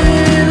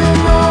little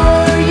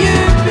more,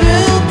 you're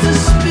built to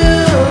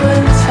spill.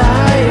 And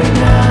tired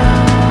now.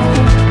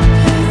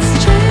 It's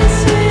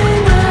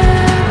chasing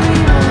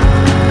everyone.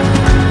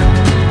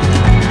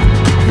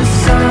 The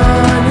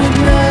sun, it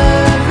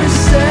never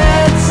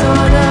sets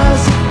on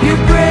us.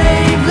 You're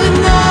brave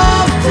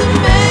enough to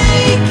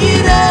make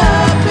it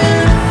up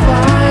and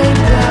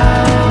find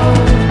out.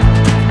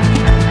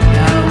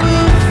 Yeah,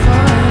 we'll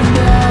find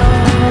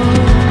out.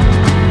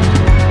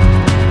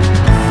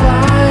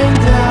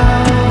 Find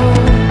out.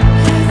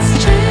 It's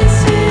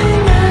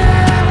chasing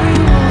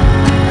everyone.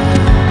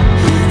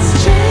 It's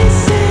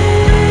chasing.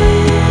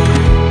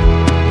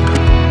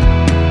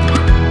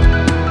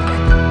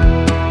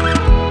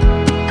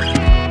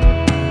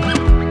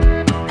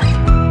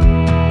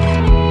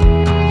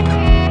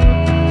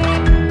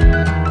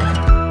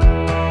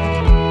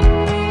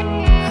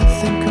 I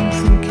think I'm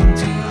thinking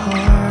too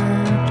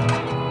hard.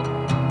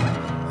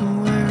 I'm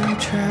wearing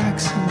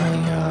tracks in my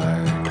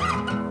yard.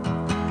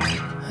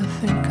 I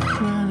think I'm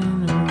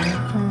running around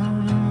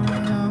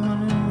and round and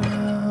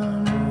round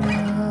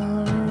and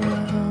round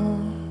and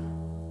round.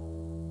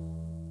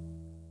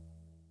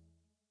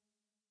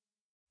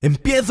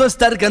 Empiezo a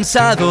estar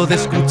cansado de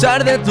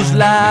escuchar de tus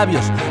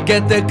labios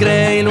que te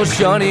creé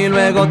ilusión y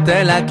luego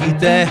te la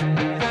quité.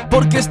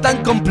 Porque es tan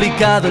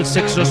complicado el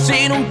sexo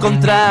sin un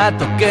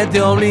contrato que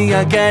te obliga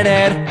a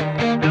querer.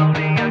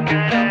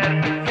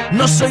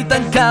 No soy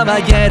tan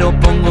caballero,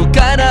 pongo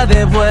cara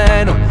de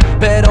bueno,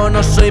 pero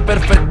no soy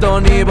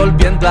perfecto ni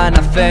volviendo a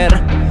nacer.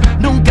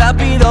 Nunca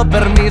pido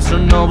permiso,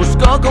 no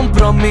busco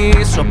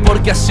compromiso,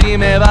 porque así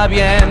me va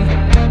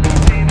bien.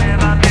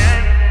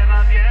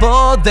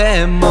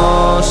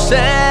 Podemos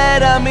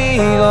ser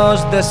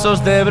amigos de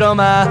esos de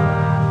broma.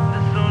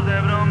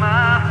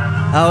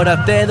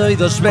 Ahora te doy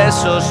 2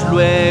 besos,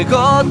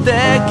 luego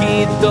te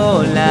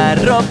quito la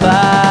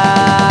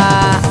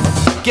ropa.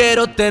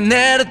 Quiero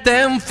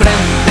tenerte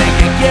enfrente,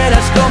 que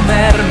quieras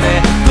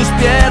comerme, tus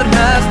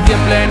piernas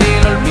tiemblen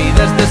y lo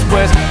olvides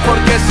después.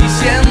 Porque si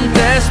siento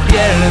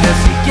pierdes,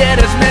 si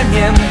quieres me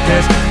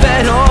mientes,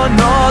 pero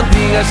no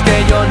digas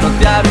que yo no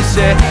te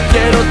avisé.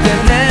 Quiero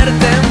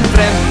tenerte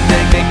enfrente,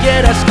 que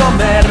quieras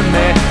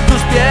comerme,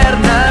 tus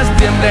piernas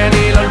tiemblen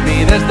y lo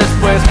olvides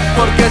después.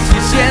 Porque si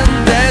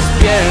sientes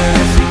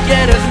pierdes, si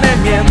quieres me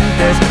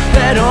mientes,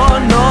 pero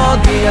no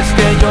digas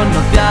que yo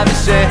no te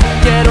avisé.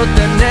 Quiero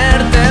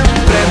tenerte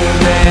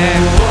enfrente.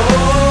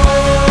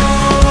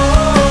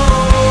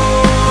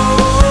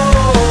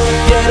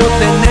 Quiero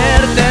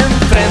tenerte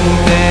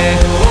enfrente.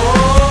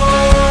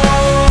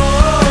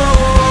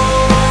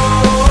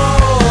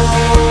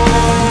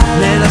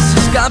 Le das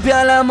escape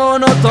a la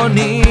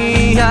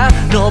monotonía.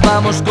 No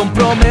vamos con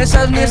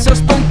promesas ni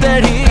esas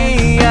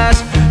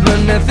tonterías. No es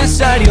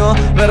necesario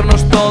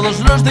vernos todos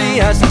los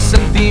días. El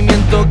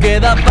sentimiento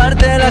queda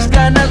aparte, las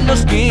ganas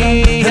nos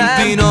guían.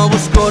 En ti no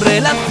busco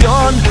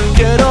relación,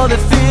 quiero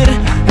decir,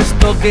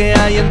 esto que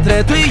hay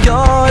entre tú y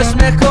yo es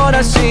mejor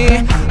así.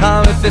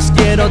 A veces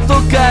quiero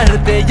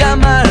tocarte,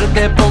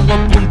 llamarte, pongo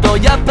un punto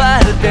y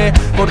aparte.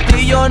 Por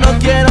ti yo no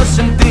quiero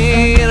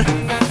sentir.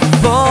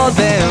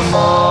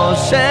 Podemos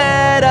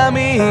ser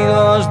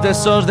amigos de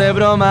esos de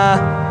broma.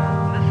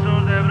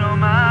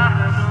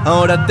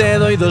 Ahora te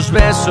doy 2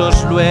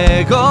 besos,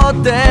 luego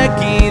te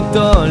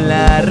quito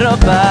la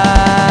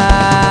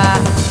ropa.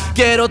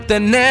 Quiero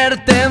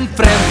tenerte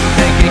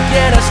enfrente, que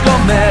quieras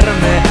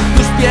comerme,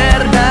 tus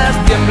piernas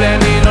tiemblen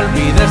y no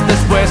olvides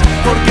después.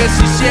 Porque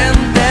si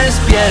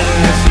sientes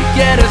pierdes, si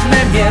quieres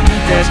me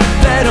mientes,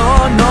 pero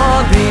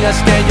no digas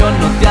que yo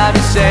no te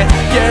avisé.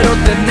 Quiero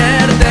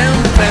tenerte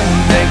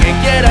enfrente, que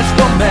quieras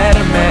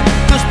comerme,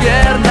 tus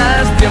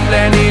piernas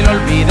tiemblen y no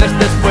olvides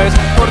después.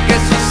 Porque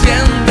si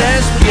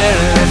sientes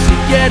pierdes, si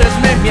quieres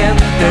me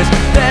mientes,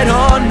 pero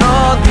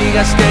no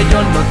digas que yo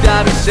no te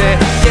avisé.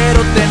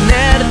 Quiero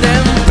tenerte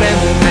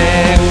enfrente.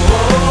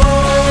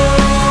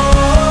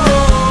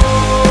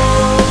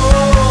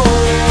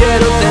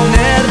 Quiero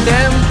tenerte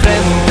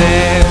enfrente.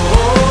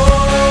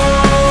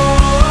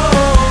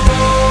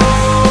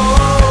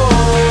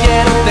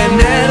 Quiero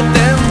tenerte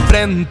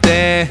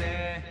enfrente.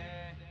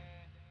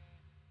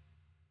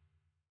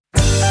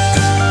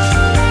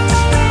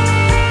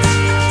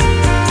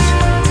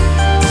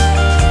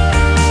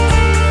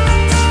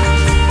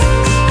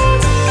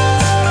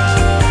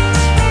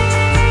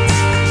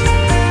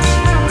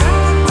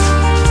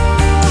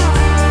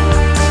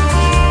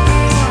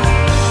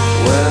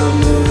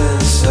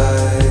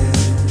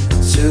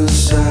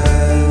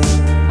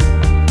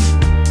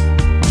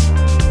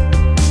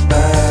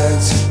 Back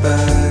to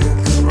back,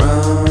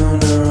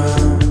 around and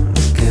around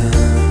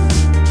again.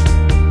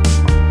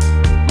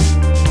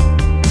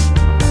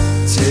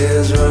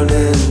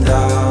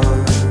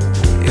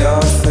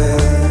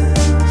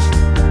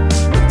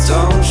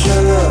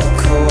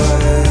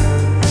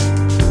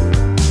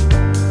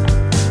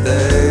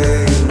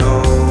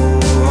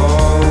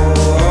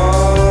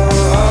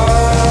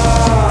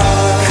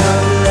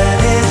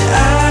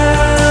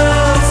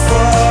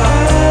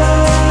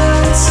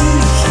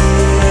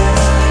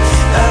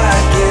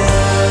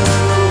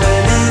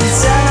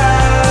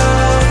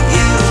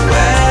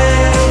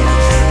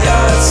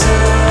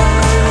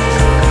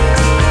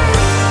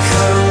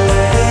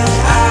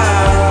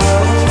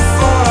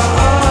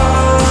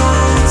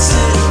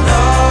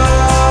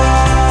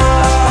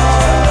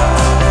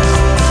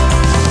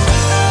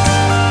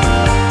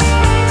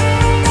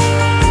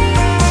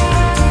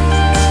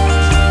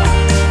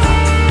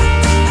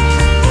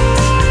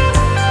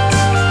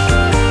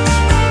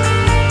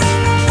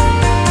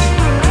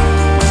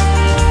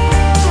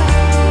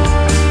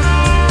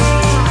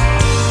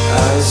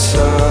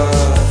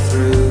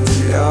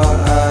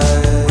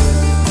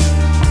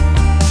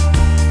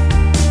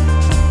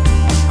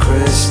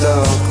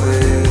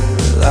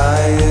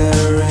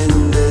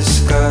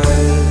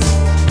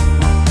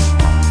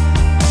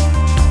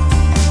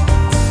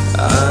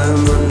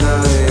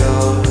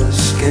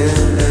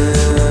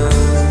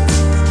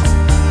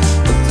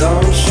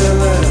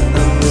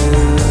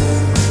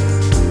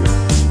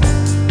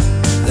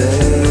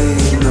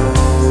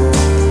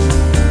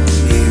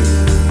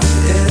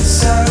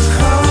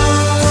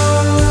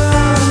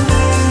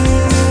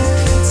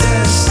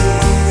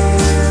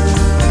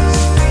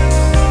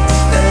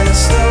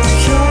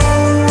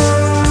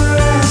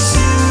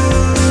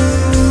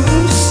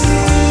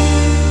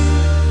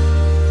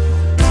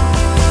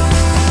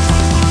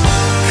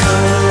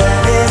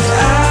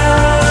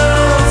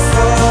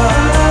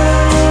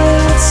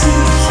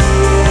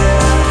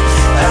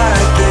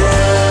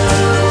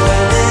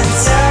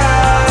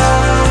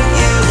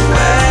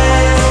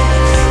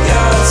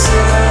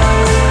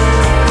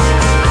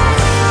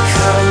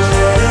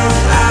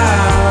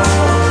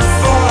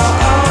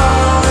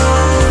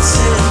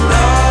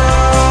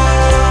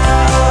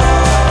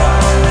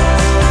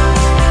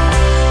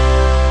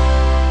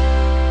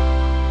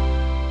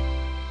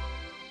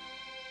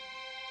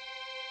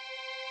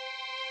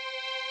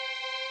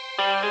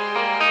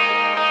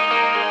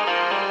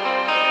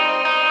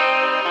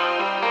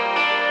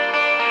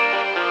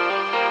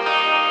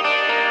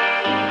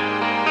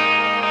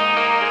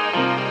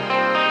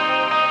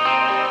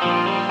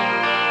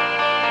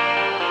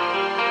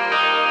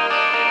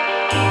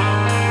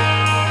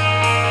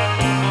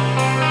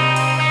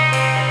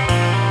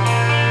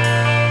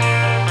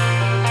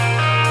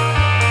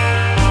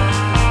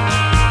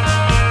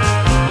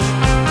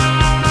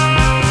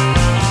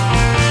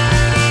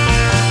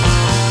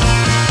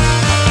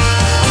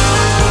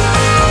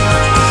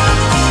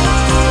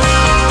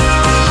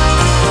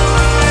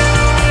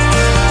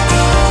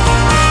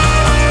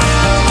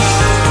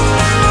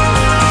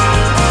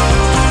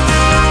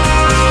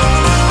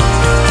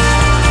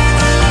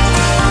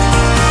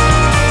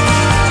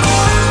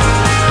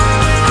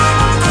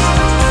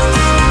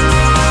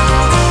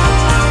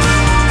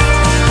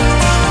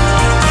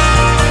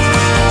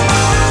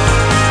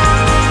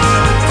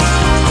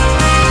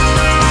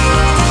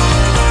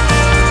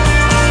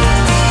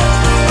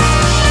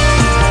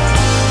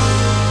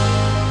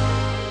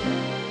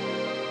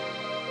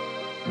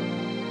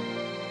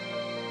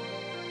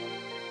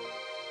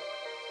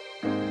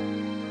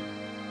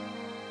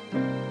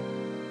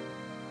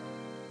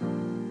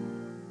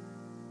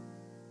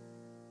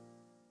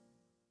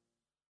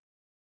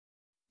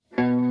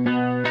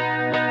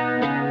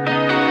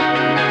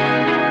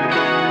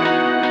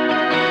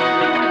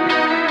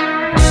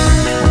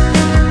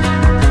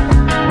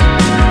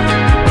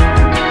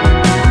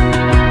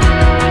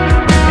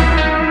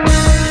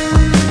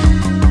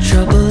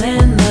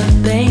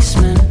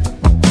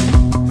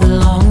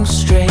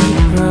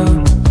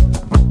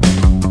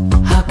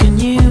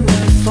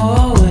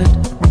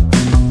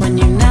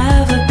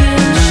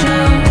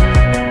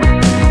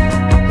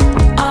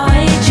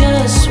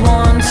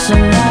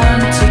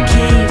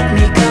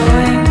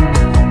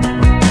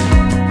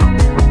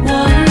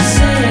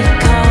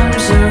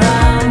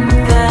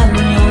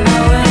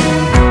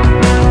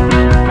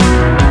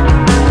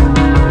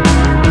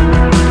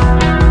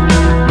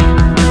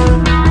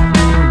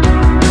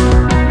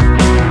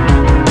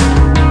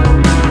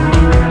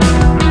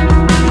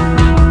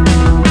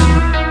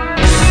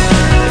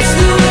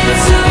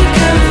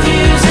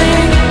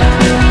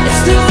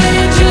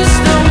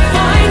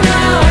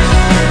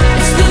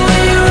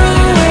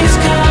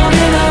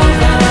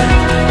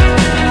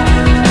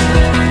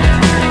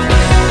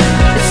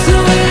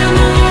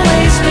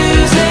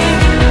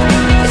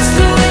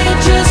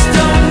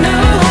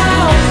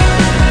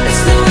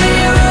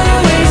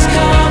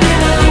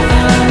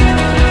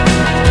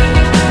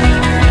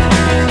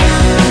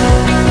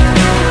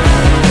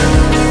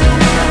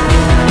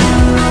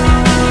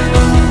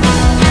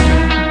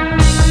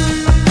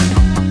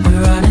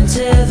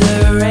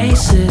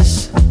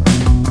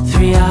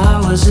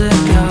 hours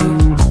ago.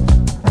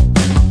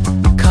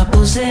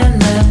 Couples in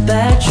their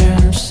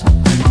bedrooms,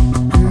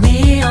 and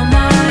me on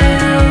my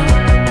own.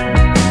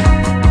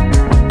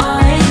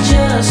 I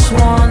just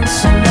want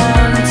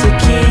someone to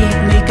keep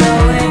me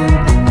going.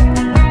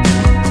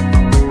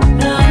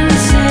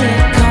 Once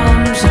it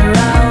comes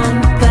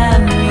around,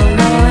 then you'll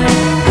know it.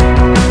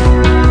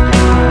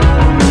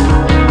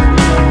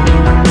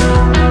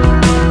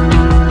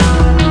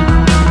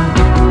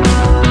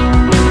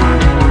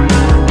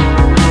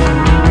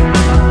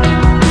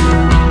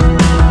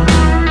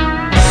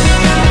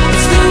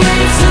 It's the way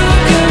it's so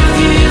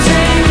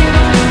confusing.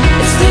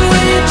 It's the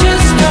way you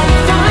just don't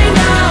find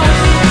out.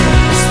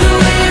 It's the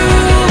way you're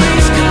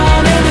always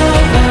coming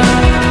over.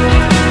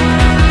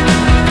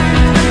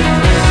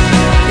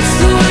 It's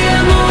the way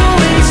I'm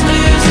always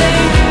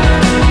losing.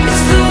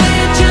 It's the way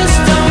you just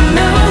don't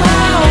know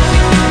how.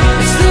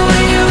 It's the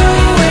way you're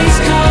always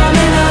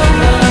coming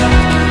over.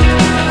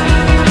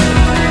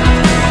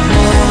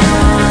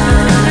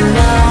 One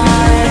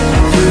night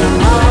through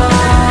my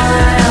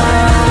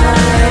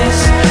eyes,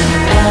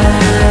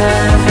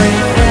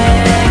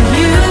 everything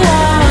you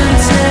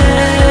wanted.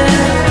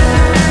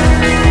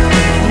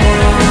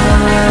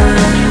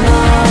 One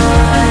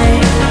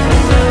night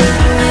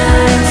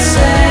and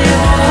say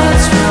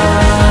what's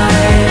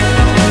right.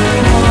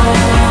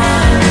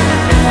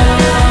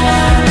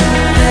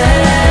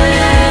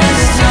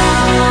 This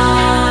time.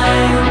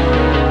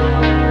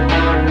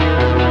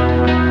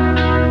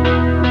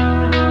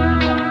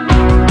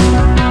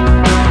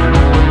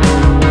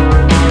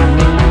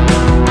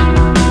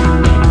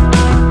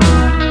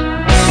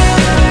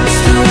 It's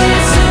the way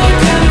it's so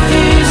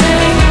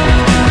confusing.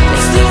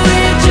 It's the way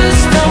you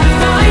just don't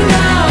find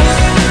out.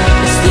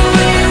 It's the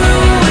way you're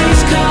always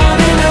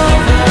coming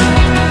over.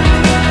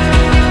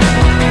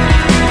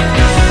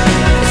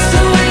 It's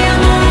the way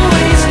I'm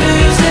always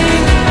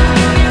losing.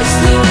 It's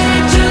the way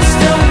you just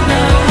don't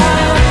know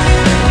how.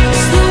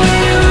 It's the way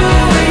you're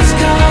always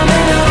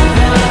coming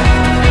over.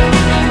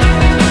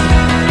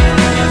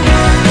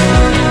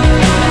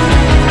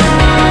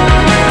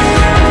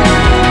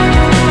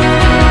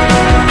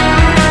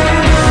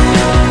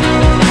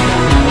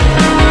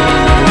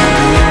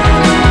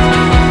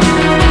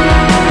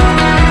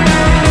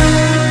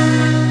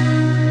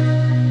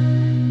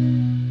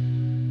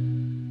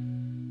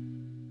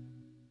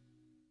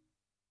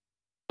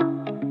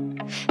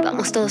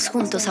 Vamos todos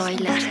juntos a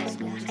bailar.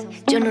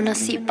 Yo no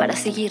nací para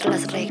seguir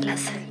las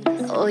reglas.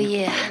 Oh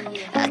yeah,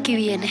 aquí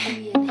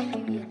viene.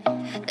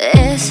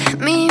 Es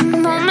mi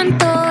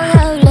momento de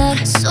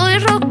hablar. Soy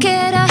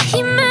rockera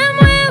y me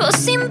muevo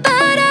sin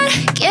parar.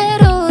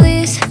 Quiero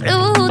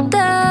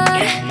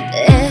disfrutar.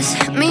 Es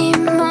mi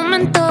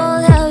momento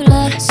de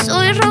hablar.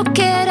 Soy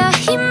rockera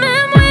y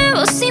me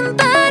muevo sin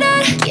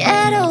parar.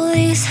 Quiero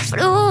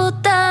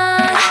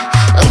disfrutar.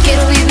 Hoy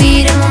quiero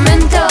vivir el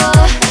momento.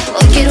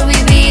 Hoy quiero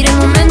vivir el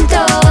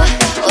momento.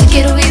 Hoy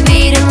quiero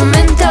vivir el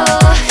momento.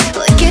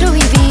 Hoy quiero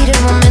vivir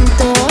el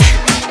momento.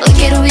 Hoy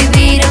quiero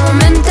vivir el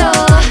momento.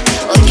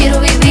 Hoy quiero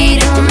vivir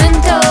el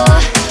momento.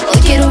 Hoy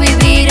quiero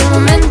vivir el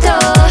momento.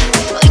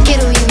 Hoy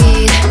quiero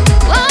vivir.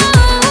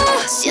 Oh,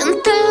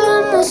 siente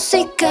la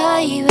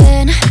música y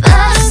ven.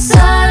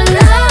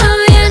 Pásala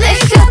bien.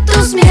 Deja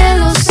tus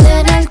miedos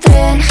en el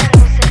tren.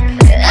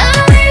 A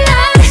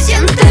bailar.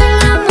 Siente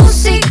la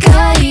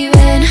música y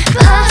ven.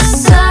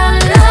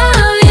 Pásala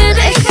bien.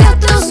 Deja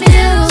tus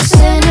miedos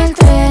en el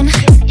tren.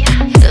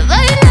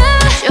 Baila.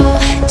 Yo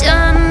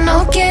ya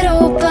no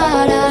quiero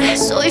parar.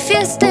 Soy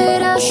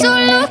fiestera.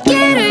 Solo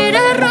quiero ir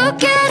a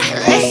rockear.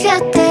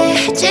 Déjate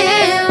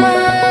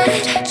llevar.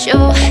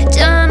 Yo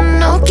ya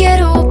no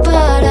quiero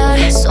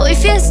parar. Soy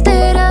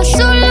fiestera.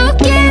 Solo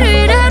quiero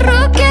ir a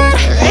rockear.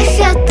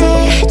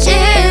 Déjate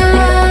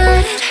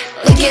llevar.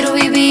 Hoy quiero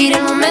vivir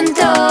el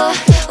momento.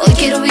 Hoy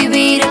quiero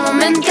vivir el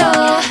momento.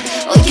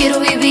 Hoy quiero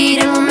vivir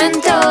el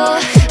momento.